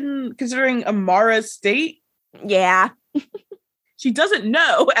happen considering Amara's state? Yeah. She doesn't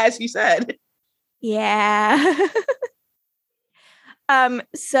know, as you said. Yeah.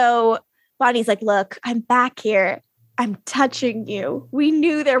 So Bonnie's like, look, I'm back here. I'm touching you. We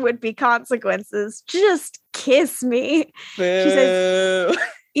knew there would be consequences. Just kiss me. Boo.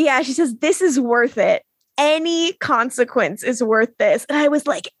 She says, this is worth it. Any consequence is worth this. And I was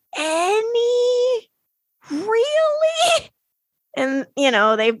like, any? Really? And,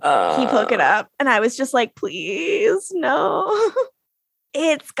 they keep hooking up. And I was just like, please, no.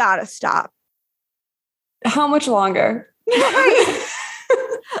 It's gotta stop. How much longer?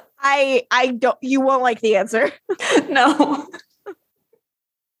 I don't, you won't like the answer. No.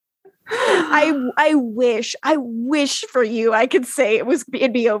 I wish for you I could say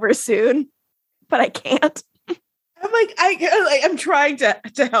it'd be over soon, but I can't. I'm like, I'm trying to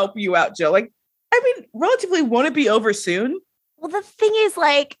help you out, Jill. Like, I mean, relatively won't it be over soon? Well, the thing is,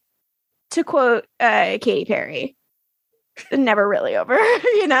 like, to quote Katy Perry, never really over,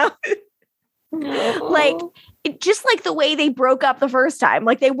 No. Like, just like the way they broke up the first time.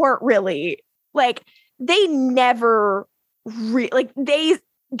 Like, they weren't really, like, they never, like, they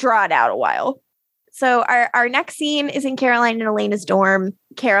draw it out a while. So our next scene is in Caroline and Elena's dorm.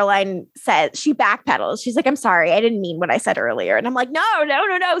 Caroline says, she backpedals. She's like, I'm sorry, I didn't mean what I said earlier. And I'm like,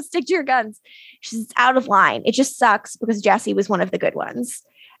 no, stick to your guns. She's out of line. It just sucks because Jesse was one of the good ones.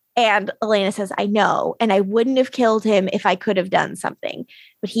 And Elena says, I know, and I wouldn't have killed him if I could have done something,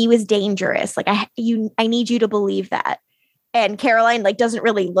 but he was dangerous. Like, I need you to believe that. And Caroline, like, doesn't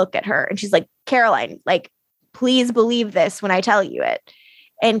really look at her. And she's like, Caroline, like, please believe this when I tell you it.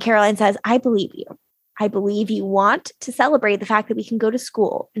 And Caroline says, I believe you. I believe you want to celebrate the fact that we can go to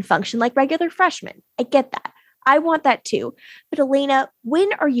school and function like regular freshmen. I get that. I want that too. But Elena,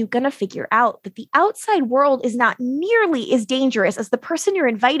 when are you going to figure out that the outside world is not nearly as dangerous as the person you're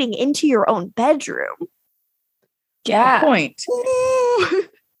inviting into your own bedroom? Yeah. Good point.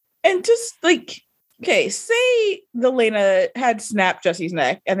 And just like, okay, say Elena had snapped Jesse's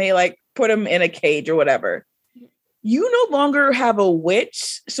neck and they like put him in a cage or whatever. You no longer have a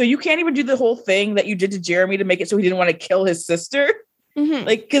witch, so you can't even do the whole thing that you did to Jeremy to make it so he didn't want to kill his sister. Mm-hmm.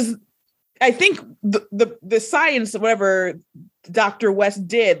 Like, because I think the science, whatever Dr. West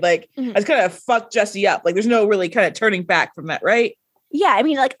did, like, has kind of fucked Jesse up. Like, there's no really kind of turning back from that, right? Yeah, I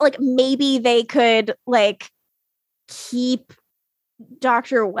mean, like maybe they could like keep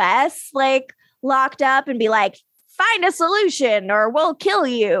Dr. West like locked up and be like, find a solution or we'll kill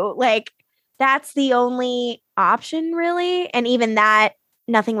you. Like, that's the only option, really. And even that,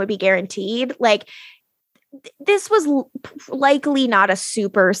 nothing would be guaranteed. Like, this was likely not a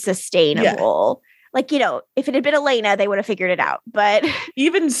super sustainable. Yeah. Like, you know, if it had been Elena, they would have figured it out. But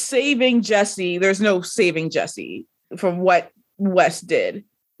even saving Jesse, there's no saving Jesse from what Wes did.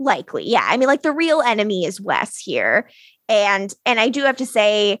 Likely, yeah. I mean, like, the real enemy is Wes here. And I do have to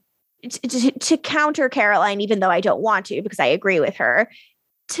say, to counter Caroline, even though I don't want to, because I agree with her,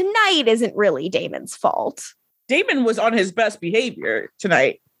 tonight isn't really Damon's fault. Damon was on his best behavior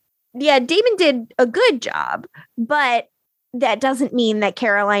tonight. Yeah, Damon did a good job, but that doesn't mean that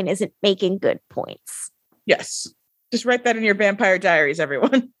Caroline isn't making good points. Yes. Just write that in your Vampire Diaries,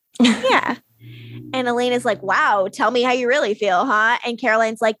 everyone. Yeah. And Elena's like, wow, tell me how you really feel, huh? And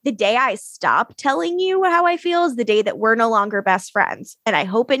Caroline's like, the day I stop telling you how I feel is the day that we're no longer best friends. And I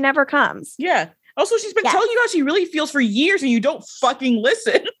hope it never comes. Yeah. Also, she's been telling you how she really feels for years and you don't fucking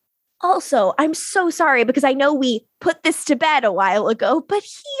listen. Also, I'm so sorry because I know we put this to bed a while ago, but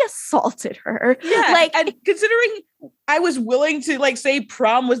he assaulted her. Yeah. Like, and considering I was willing to like say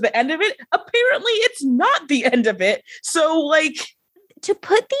prom was the end of it, apparently it's not the end of it. So like, to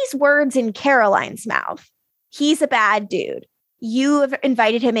put these words in Caroline's mouth, he's a bad dude. You have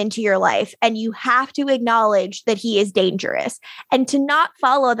invited him into your life and you have to acknowledge that he is dangerous. And to not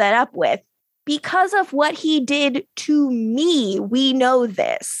follow that up with, because of what he did to me, we know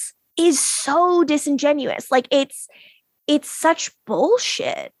this, is so disingenuous. Like, it's such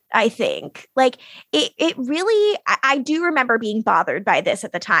bullshit, I think. Like, it really, I do remember being bothered by this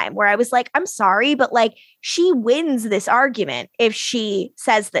at the time where I was like, I'm sorry, but like, she wins this argument if she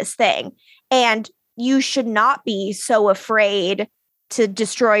says this thing. And you should not be so afraid to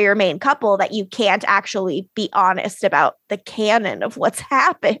destroy your main couple that you can't actually be honest about the canon of what's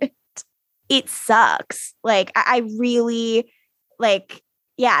happened. It sucks. Like, I really, like,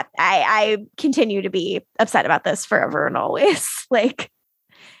 yeah, I continue to be upset about this forever and always. Like,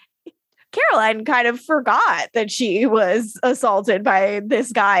 Caroline kind of forgot that she was assaulted by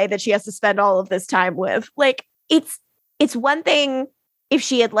this guy that she has to spend all of this time with. Like, it's one thing if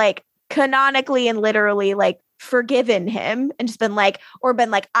she had like canonically and literally like forgiven him and just been like,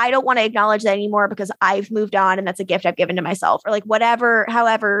 I don't want to acknowledge that anymore because I've moved on and that's a gift I've given to myself, or like whatever,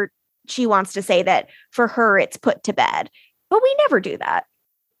 however she wants to say that for her, it's put to bed. But we never do that.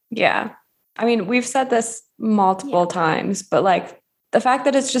 Yeah. I mean, we've said this multiple times, but like the fact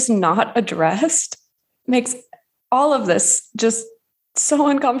that it's just not addressed makes all of this just so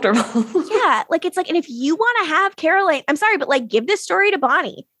uncomfortable. Yeah. Like, it's like, and if you want to have Caroline, I'm sorry, but like, give this story to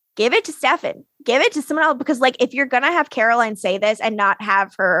Bonnie, give it to Stefan, give it to someone else, because like, if you're going to have Caroline say this and not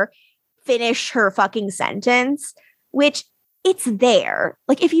have her finish her fucking sentence, which it's there.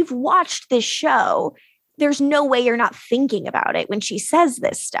 Like, if you've watched this show, there's no way you're not thinking about it when she says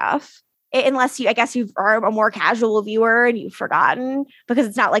this stuff. Unless you, I guess you are a more casual viewer and you've forgotten, because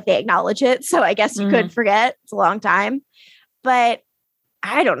it's not like they acknowledge it. So I guess you could forget. It's a long time. But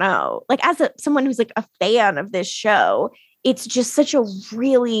I don't know. Like, as someone who's like a fan of this show, it's just such a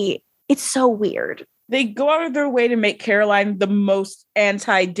really, it's so weird. They go out of their way to make Caroline the most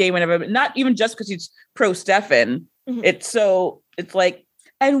anti-Damon ever. Not even just because she's pro-Stefan. Mm-hmm. It's like,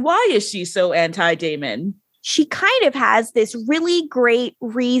 and why is she so anti-Damon? she kind of has this really great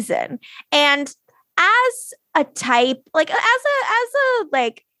reason. And as a type, like as a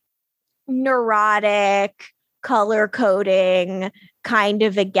like neurotic, color coding kind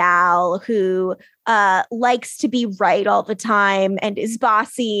of a gal who likes to be right all the time and is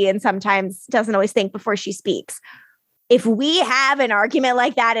bossy and sometimes doesn't always think before she speaks. If we have an argument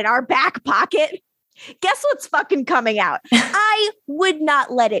like that in our back pocket, guess what's fucking coming out? I would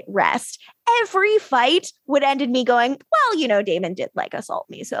not let it rest. Every fight would end in me going, well, you know, Damon did like assault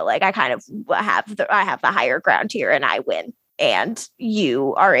me. So like I kind of have the higher ground here and I win. And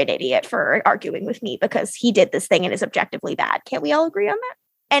you are an idiot for arguing with me because he did this thing and is objectively bad. Can't we all agree on that?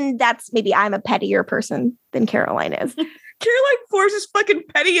 And that's maybe I'm a pettier person than Caroline is. Caroline Force is fucking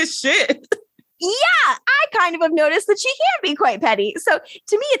petty as shit. Yeah, I kind of have noticed that she can be quite petty. So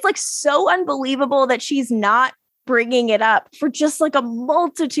to me, it's like so unbelievable that she's not bringing it up for just like a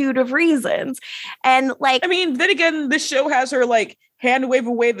multitude of reasons. And like, I mean, then again, this show has her like hand wave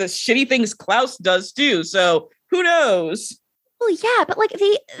away the shitty things Klaus does too. So who knows? well, yeah, but like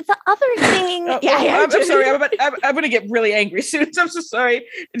the other thing, I'm sorry. I'm going to get really angry soon. I'm so sorry.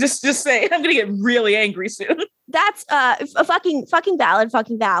 Just say I'm going to get really angry soon. That's a fucking valid.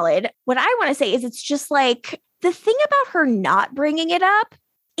 What I want to say is it's just like the thing about her not bringing it up,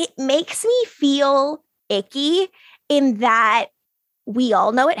 it makes me feel icky in that we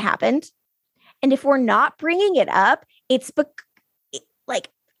all know it happened. And if we're not bringing it up, it's like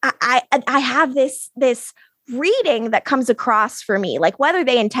I have this reading that comes across for me, like whether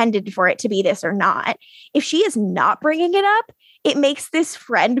they intended for it to be this or not. If she is not bringing it up, it makes this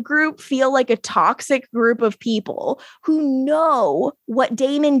friend group feel like a toxic group of people who know what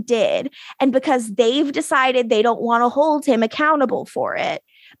Damon did. And because they've decided they don't want to hold him accountable for it,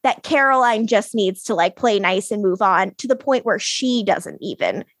 that Caroline just needs to like play nice and move on to the point where she doesn't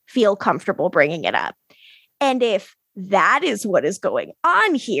even feel comfortable bringing it up. And if that is what is going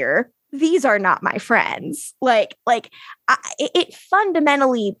on here, these are not my friends. It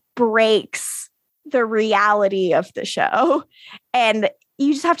fundamentally breaks the reality of the show. And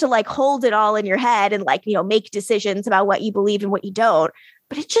you just have to like hold it all in your head and like, you know, make decisions about what you believe and what you don't.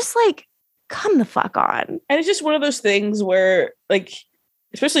 But it's just like, come the fuck on. And it's just one of those things where like,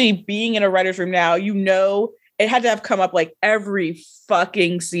 especially being in a writer's room now, you know, it had to have come up like every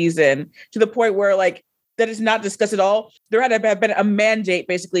fucking season to the point where like, that is not discussed at all. There had to have been a mandate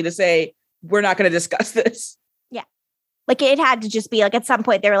basically to say, we're not going to discuss this. Yeah. Like it had to just be like, at some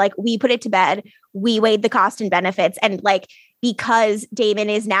point they were like, we put it to bed. We weighed the cost and benefits. And like, because Damon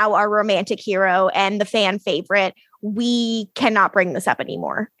is now our romantic hero and the fan favorite, we cannot bring this up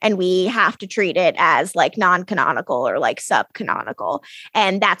anymore. And we have to treat it as like non-canonical or like sub-canonical.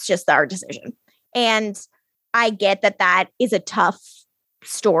 And that's just our decision. And I get that that is a tough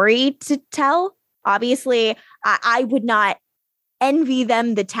story to tell. Obviously, I would not envy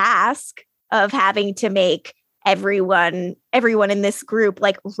them the task of having to make everyone in this group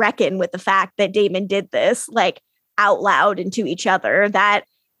like reckon with the fact that Damon did this like out loud and to each other. That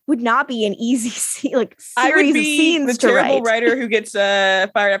would not be an easy series of scenes to write. I would be the terrible writer who gets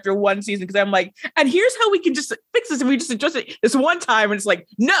fired after one season because I'm like, and here's how we can just fix this, and we just adjust it this one time, and it's like,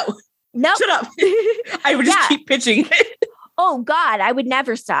 no, shut up. I would just keep pitching it. Oh God, I would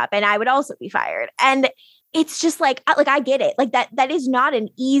never stop, and I would also be fired. And it's just like I get it. Like that is not an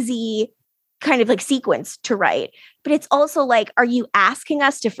easy kind of like sequence to write. But it's also like, are you asking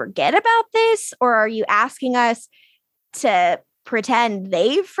us to forget about this, or are you asking us to pretend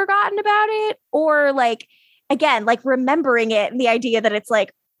they've forgotten about it? Or like, again, like remembering it and the idea that it's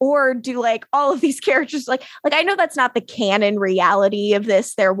like, or do like all of these characters like I know that's not the canon reality of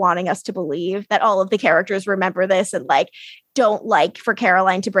this. They're wanting us to believe that all of the characters remember this and like don't like for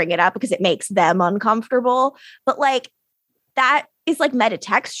Caroline to bring it up because it makes them uncomfortable. But like that is like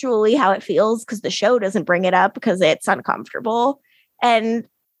metatextually how it feels because the show doesn't bring it up because it's uncomfortable. And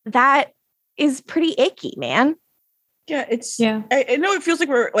that is pretty icky, man. Yeah, I know it feels like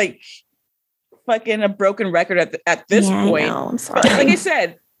we're like fucking a broken record at this point. I know, I'm sorry. Like I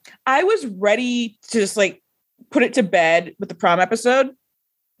said, I was ready to just like put it to bed with the prom episode,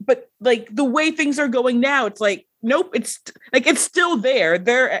 but like the way things are going now, it's like, nope, it's still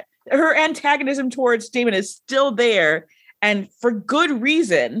there. Her antagonism towards Damon is still there, and for good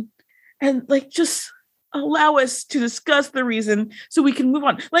reason. And like, just allow us to discuss the reason so we can move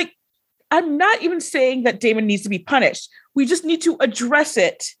on. Like, I'm not even saying that Damon needs to be punished. We just need to address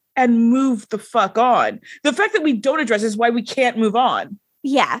it and move the fuck on. The fact that we don't address it is why we can't move on.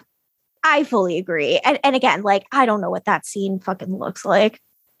 Yeah, I fully agree. And again, like, I don't know what that scene fucking looks like.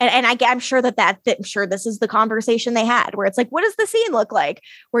 And I'm sure I'm sure this is the conversation they had where it's like, what does the scene look like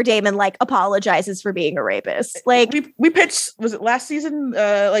where Damon like apologizes for being a rapist? Like we pitched, was it last season?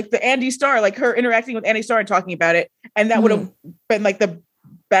 Like the Andy Starr, like her interacting with Andy Starr and talking about it. And that would have been like the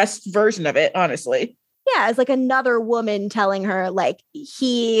best version of it, honestly. Yeah, it's like another woman telling her like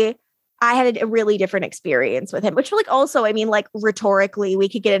I had a really different experience with him, which like also, I mean, like rhetorically, we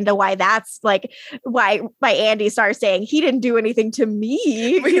could get into why that's like why Andy starts saying he didn't do anything to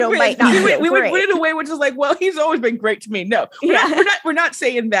me, might not feel we great. went in a way which is like, well, he's always been great to me. No, we're not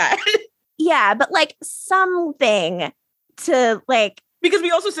saying that. Yeah, but like something to like, because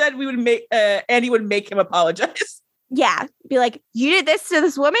we also said we would make Andy would make him apologize. Yeah, be like, you did this to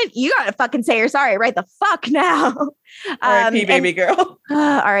this woman, you gotta fucking say you're sorry right the fuck now. R.I.P. baby girl.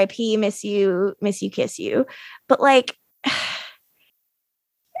 R.I.P. Miss you, kiss you. But like,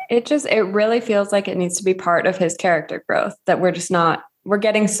 it really feels like it needs to be part of his character growth that we're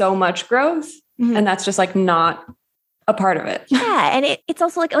getting so much growth, and that's just like not a part of it. Yeah, and it's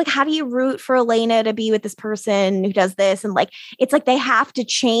also like how do you root for Elena to be with this person who does this? And like it's like they have to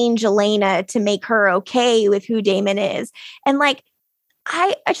change Elena to make her okay with who Damon is. And like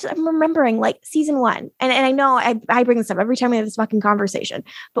I'm remembering like season 1, and I know I bring this up every time we have this fucking conversation,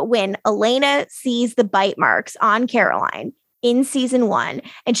 but when Elena sees the bite marks on Caroline in season 1,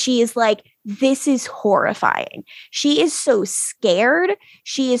 and she is like, this is horrifying. She is so scared.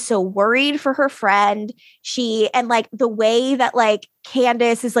 She is so worried for her friend. And like the way that like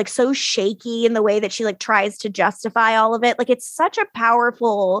Candace is like so shaky in the way that she like tries to justify all of it. Like it's such a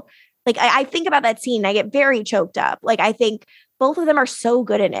powerful, like I think about that scene, I get very choked up. Like I think both of them are so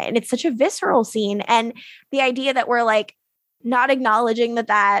good in it. And it's such a visceral scene. And the idea that we're like not acknowledging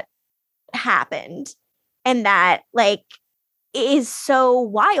that happened, and that like is so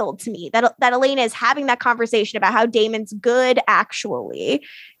wild to me that Elena is having that conversation about how Damon's good actually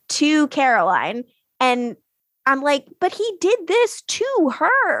to Caroline. And I'm like, but he did this to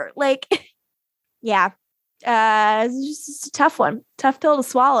her. Like, yeah, it's just a tough one. Tough pill to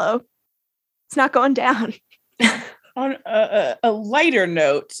swallow. It's not going down. On a lighter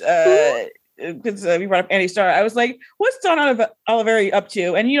note, because we brought up Andy Starr, I was like, what's Dawn Oliveri up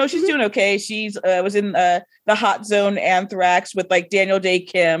to? And, she's doing okay. She's was in the Hot Zone Anthrax with like Daniel Day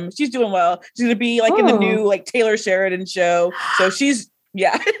Kim. She's doing well. She's going to be like in the new like Taylor Sheridan show. So she's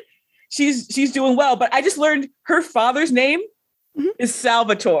doing well. But I just learned her father's name is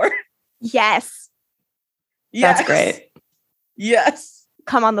Salvatore. Yes. That's great. Yes.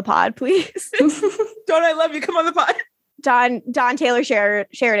 Come on the pod, please. Dawn, I love you. Come on the pod. Don Taylor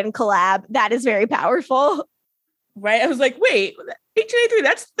Sheridan collab. That is very powerful. Right? I was like, wait, 1883,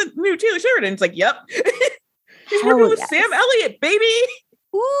 that's the new Taylor Sheridan. It's like, yep. She's working with Sam Elliott, baby.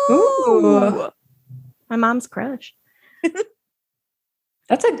 Ooh. My mom's crush.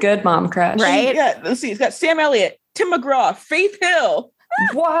 That's a good mom crush. Right? Yeah, let's see. It's got Sam Elliott, Tim McGraw, Faith Hill.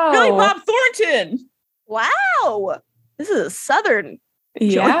 Wow. Billy Bob Thornton. Wow. This is a Southern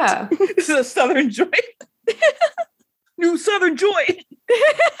Yeah. This is a Southern joint. New Southern joint.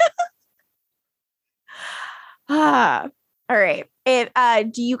 All right.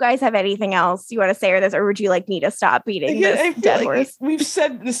 Do you guys have anything else you want to say or would you like me to stop beating this dead horse? We've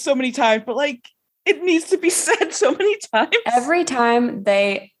said this so many times, but like it needs to be said so many times. Every time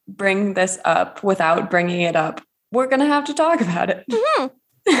they bring this up without bringing it up, we're gonna have to talk about it.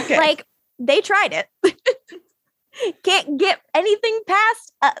 Okay. Like they tried it. Can't get anything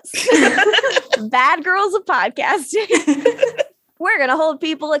past us. Bad girls of podcasting. We're gonna hold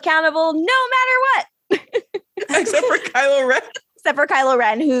people accountable no matter what. Except for Kylo Ren. Except for Kylo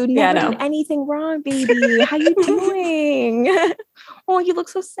Ren, who never did anything wrong, baby. How you doing? Oh, you look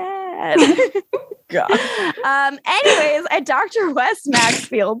so sad. God. Anyways, at Dr. Wes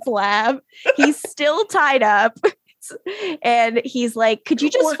Maxfield's lab, he's still tied up. And he's like, could you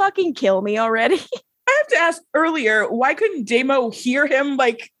just fucking kill me already? I have to ask earlier, why couldn't Damo hear him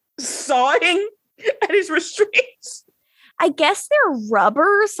like sawing at his restraints? I guess they're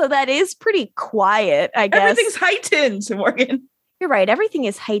rubber, so that is pretty quiet, I guess. Everything's heightened, Morgan. You're right. Everything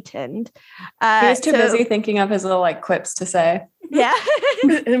is heightened. He's too busy thinking of his little like quips to say. Yeah.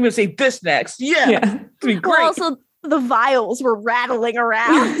 And I'm going to say this next. Yeah. It's be great. Well, also, the vials were rattling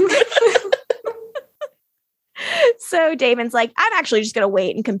around. So Damon's like, I'm actually just going to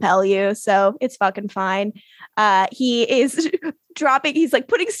wait and compel you. So it's fucking fine. He is he's like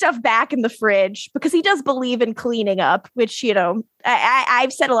putting stuff back in the fridge because he does believe in cleaning up, which,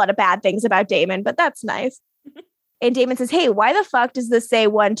 I've said a lot of bad things about Damon, but that's nice. And Damon says, hey, why the fuck does this say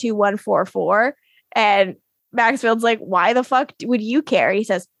 12144? And Maxfield's like, why the fuck would you care? He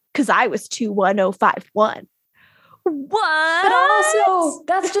says, because I was 21051. What? But also,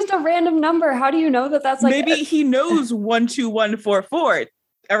 that's just a random number. How do you know that that's like Maybe he knows 12144.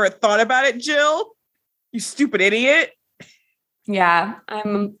 Ever thought about it, Jill? You stupid idiot. Yeah,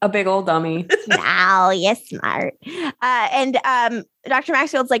 I'm a big old dummy. No, you're smart. And Dr.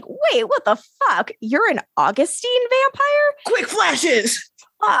 Maxfield's like, wait, what the fuck? You're an Augustine vampire? Quick flashes.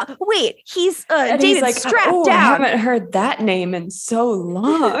 Wait, he's And David's he's like, strapped I down. haven't heard that name in so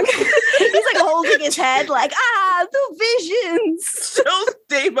long. He's like holding his head like, the visions. Jill's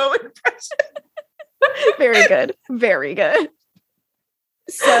Damo impression. Very good. Very good.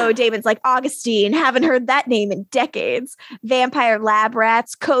 So Damon's like, Augustine, haven't heard that name in decades. Vampire lab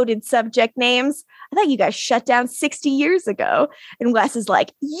rats, coded subject names. I thought you guys shut down 60 years ago. And Wes is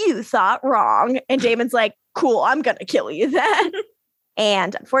like, you thought wrong. And Damon's like, cool, I'm going to kill you then.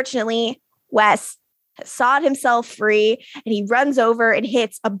 And unfortunately, Wes has sawed himself free and he runs over and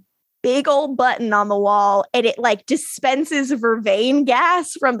hits a big old button on the wall and it like dispenses vervain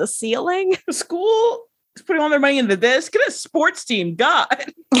gas from the ceiling. The school is putting all their money into this. Get a sports team, God.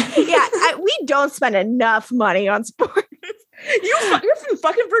 Yeah, we don't spend enough money on sports. You're from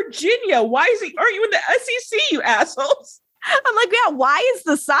fucking Virginia. Why aren't you in the SEC, you assholes? I'm like, yeah, why is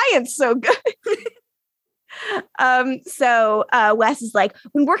the science so good? So Wes is like,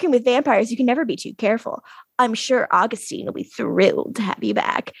 when working with vampires, you can never be too careful. I'm sure Augustine will be thrilled to have you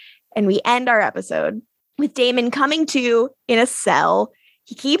back. And we end our episode with Damon coming to in a cell.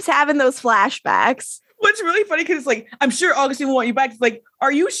 He keeps having those flashbacks. What's really funny, because it's like, I'm sure Augustine will want you back. It's like,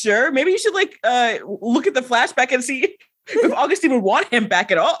 are you sure? Maybe you should like look at the flashback and see if Augustine would want him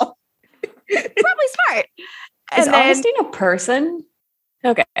back at all. Probably smart. Is And then, Augustine a person?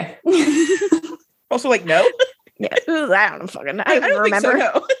 Okay. Also, like, no. yeah, I don't fucking know. I I don't don't remember. think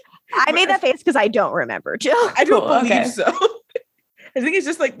so, no. I made that face because I don't remember, Jill. I don't Cool, believe okay. so. I think it's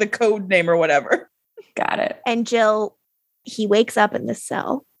just like the code name or whatever. Got it. And Jill, he wakes up in this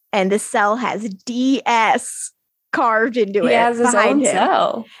cell, and this cell has DS carved into He it has his behind own him.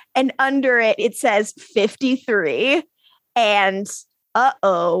 cell. And under it, it says 53. And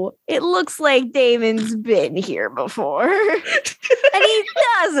it looks like Damon's been here before. And he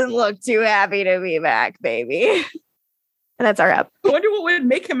doesn't look too happy to be back, baby. And that's our up. I wonder what would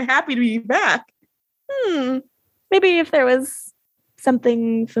make him happy to be back. Maybe if there was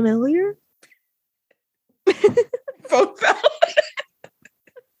something familiar. Phone fell.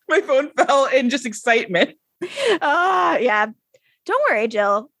 My phone fell in just excitement. Yeah. Don't worry,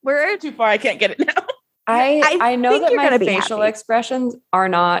 Jill. We're Too far, I can't get it now. I know think that you're my gonna be facial happy. expressions are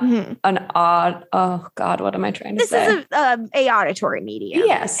not Mhm. an odd. Oh God, what am I trying to This say? is a auditory medium.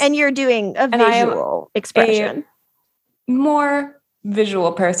 Yes. And you're doing a And I am visual expression. More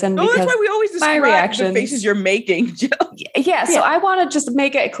visual person Oh, that's because why we always my describe the reactions- faces you're making, Jill. yeah. So I want to just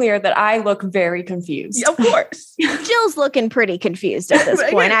make it clear that I look very confused. Of course. Jill's looking pretty confused at this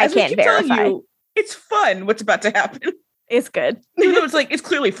But point. again, I as we can't keep telling verify. you, it's fun what's about to happen. It's good. Even though it's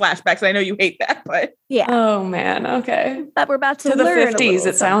clearly flashbacks, and I know you hate that, but Yeah. Oh man. Okay. But we're about to To the learn a 50s, little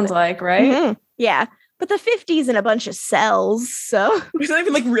it sounds something. like, right? Mhm. Yeah. But the 50s in a bunch of cells. So it's not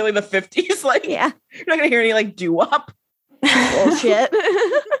even like really the 50s. Like, yeah. you're not gonna hear any like doo-wop. Bullshit.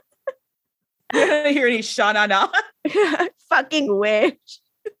 You're not gonna hear any sha-na-na. Fucking wish.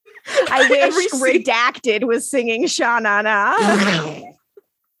 I wish Every scene- Redacted was singing Sha Na Na.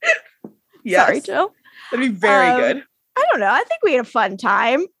 Yes, Sorry, Jill. that'd be very good. I don't know. I think we had a fun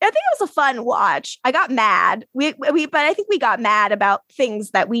time. I think it was a fun watch. I got mad. But I think we got mad about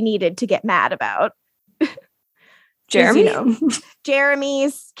things that we needed to get mad about. Jeremy.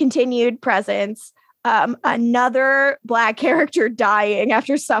 Jeremy's continued presence. Another Black character dying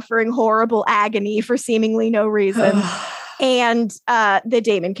after suffering horrible agony for seemingly no reason. And the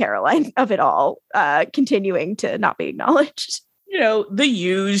Damon Caroline of it all continuing to not be acknowledged. You know, the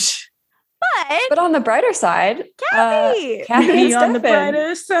huge. But on the brighter side, Kathy! Kathy On the Stephan.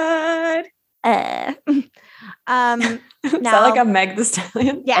 brighter side. Is No. that like a Meg the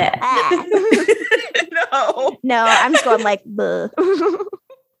Stallion? Yeah. No. No, I'm just going like, "Buh."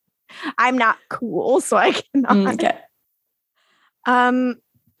 I'm not cool, so I cannot. Okay.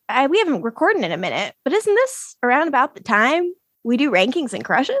 We haven't recorded in a minute, but isn't this around about the time we do rankings and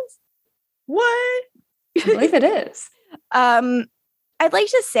crushes? What? I believe it is. I'd like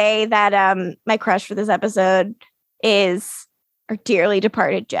to say that my crush for this episode is our dearly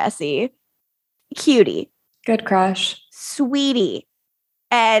departed Jesse. Cutie. Good crush. Sweetie.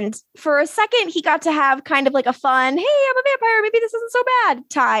 And for a second, he got to have kind of like a fun, hey, I'm a vampire, maybe this isn't so bad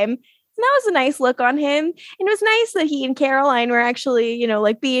time. And that was a nice look on him. And it was nice that he and Caroline were actually,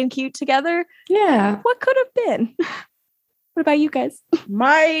 like being cute together. Yeah. What could have been? What about you guys?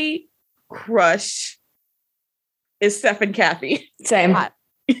 My crush is Steph and Kathy. Same. Hot.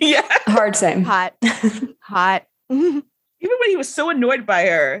 Yeah. Hard same. Hot. Hot. Even when he was so annoyed by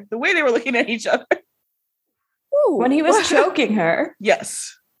her, the way they were looking at each other. Ooh. When he was choking her.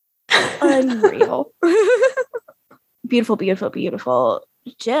 Yes. Unreal. Beautiful, beautiful, beautiful.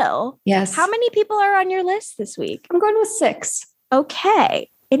 Jill, Yes. how many people are on your list this week? I'm going with 6. Okay,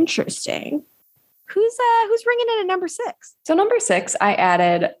 interesting. Who's ringing in at number 6? So number 6, I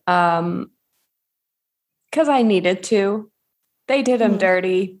added because I needed to. They did him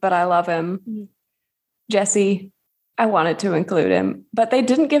dirty, but I love him. Jesse, I wanted to include him, but they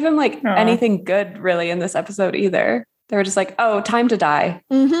didn't give him like anything good really in this episode either. They were just like, oh, time to die.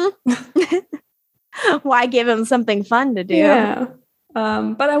 Mm-hmm. Why give him something fun to do? Yeah.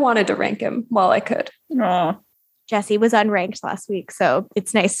 But I wanted to rank him while I could. Aw. Jesse was unranked last week, so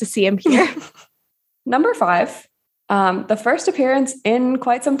it's nice to see him here. Number 5, the first appearance in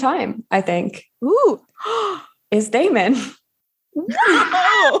quite some time, I think, Ooh. is Damon.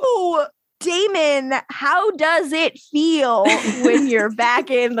 Wow! Damon, how does it feel when you're back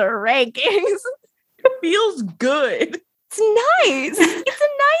in the rankings? It feels good. It's nice.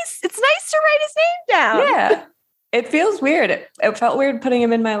 It's nice to write his name down. Yeah. It feels weird. It felt weird putting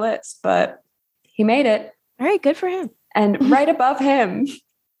him in my list, but he made it. All right, good for him. And right above him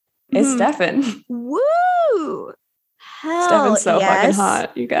is Stefan. Woo! Hell Stefan's so fucking yes.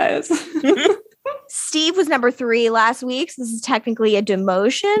 hot, you guys. Steve was number 3 last week, so this is technically a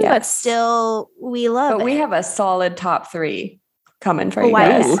demotion, but Yes. still, we love But it. we have a solid top 3 coming for you why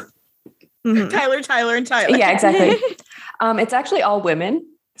guys. is Mhm. Tyler, and Tyler. Yeah, exactly. It's actually all women.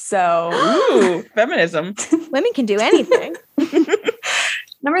 So Ooh, feminism. Women can do anything.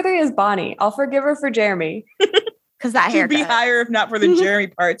 number 3 is Bonnie. I'll forgive her for Jeremy. Because that She'd be haircut. higher if not for the Jeremy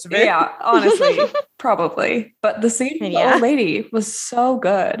parts of it. Yeah, honestly, probably. But the scene with the Yeah. old lady was so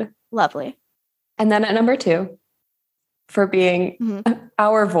good. Lovely. And then at number 2, for being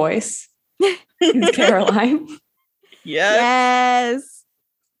our voice, is Caroline. Yes. Yes.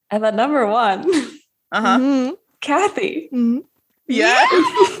 And then number 1, Uh-huh. Mhm. Kathy. Mhm.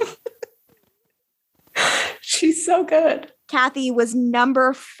 Yes. She's so good. Kathy was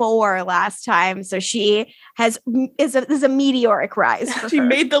number 4 last time, so she is a meteoric rise. For She her.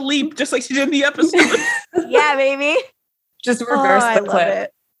 made the leap just like she did in the episode. Yeah, baby. Just reverse I the love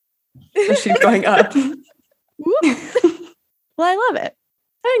clip. it. So she's going up. Well, I love it.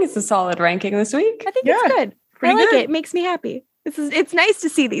 I think it's a solid ranking this week. I think Yeah, it's good. pretty I like good. it. It makes me happy. It's nice to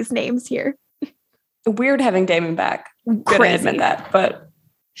see these names here. Weird having Damon back. Gonna Crazy. admit that, but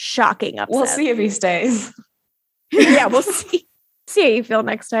Shocking upset. we'll see if he stays. Yeah, we'll see. See how you feel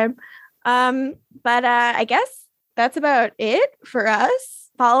next time. But I guess that's about it for us.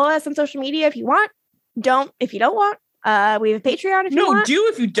 Follow us on social media if you want. Don't if you don't want. We have a Patreon if you No, want. do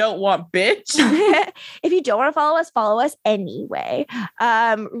if you don't want, bitch. If you don't want to follow us anyway.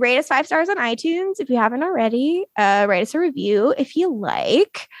 Rate us 5 stars on iTunes if you haven't already. Write us a review if you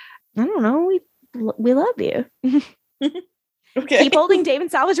like. I don't know. We love you. Okay. Keep holding Dave and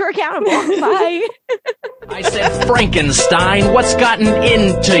Salvatore accountable. Bye. I said, Frankenstein, what's gotten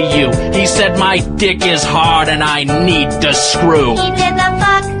into you? He said, my dick is hard and I need to screw. He did the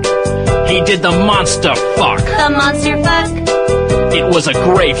fuck, He did the monster fuck. the monster fuck. It was a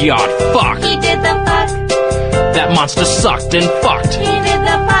graveyard fuck. He did the fuck, That monster sucked and fucked. he did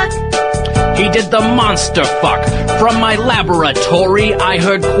the fuck. He did the monster fuck. From my laboratory, I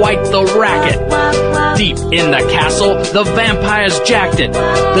heard quite the racket. Wah, wah. Deep in the castle, the vampires jacked it.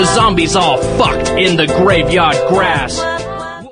 The zombies all fucked in the graveyard grass.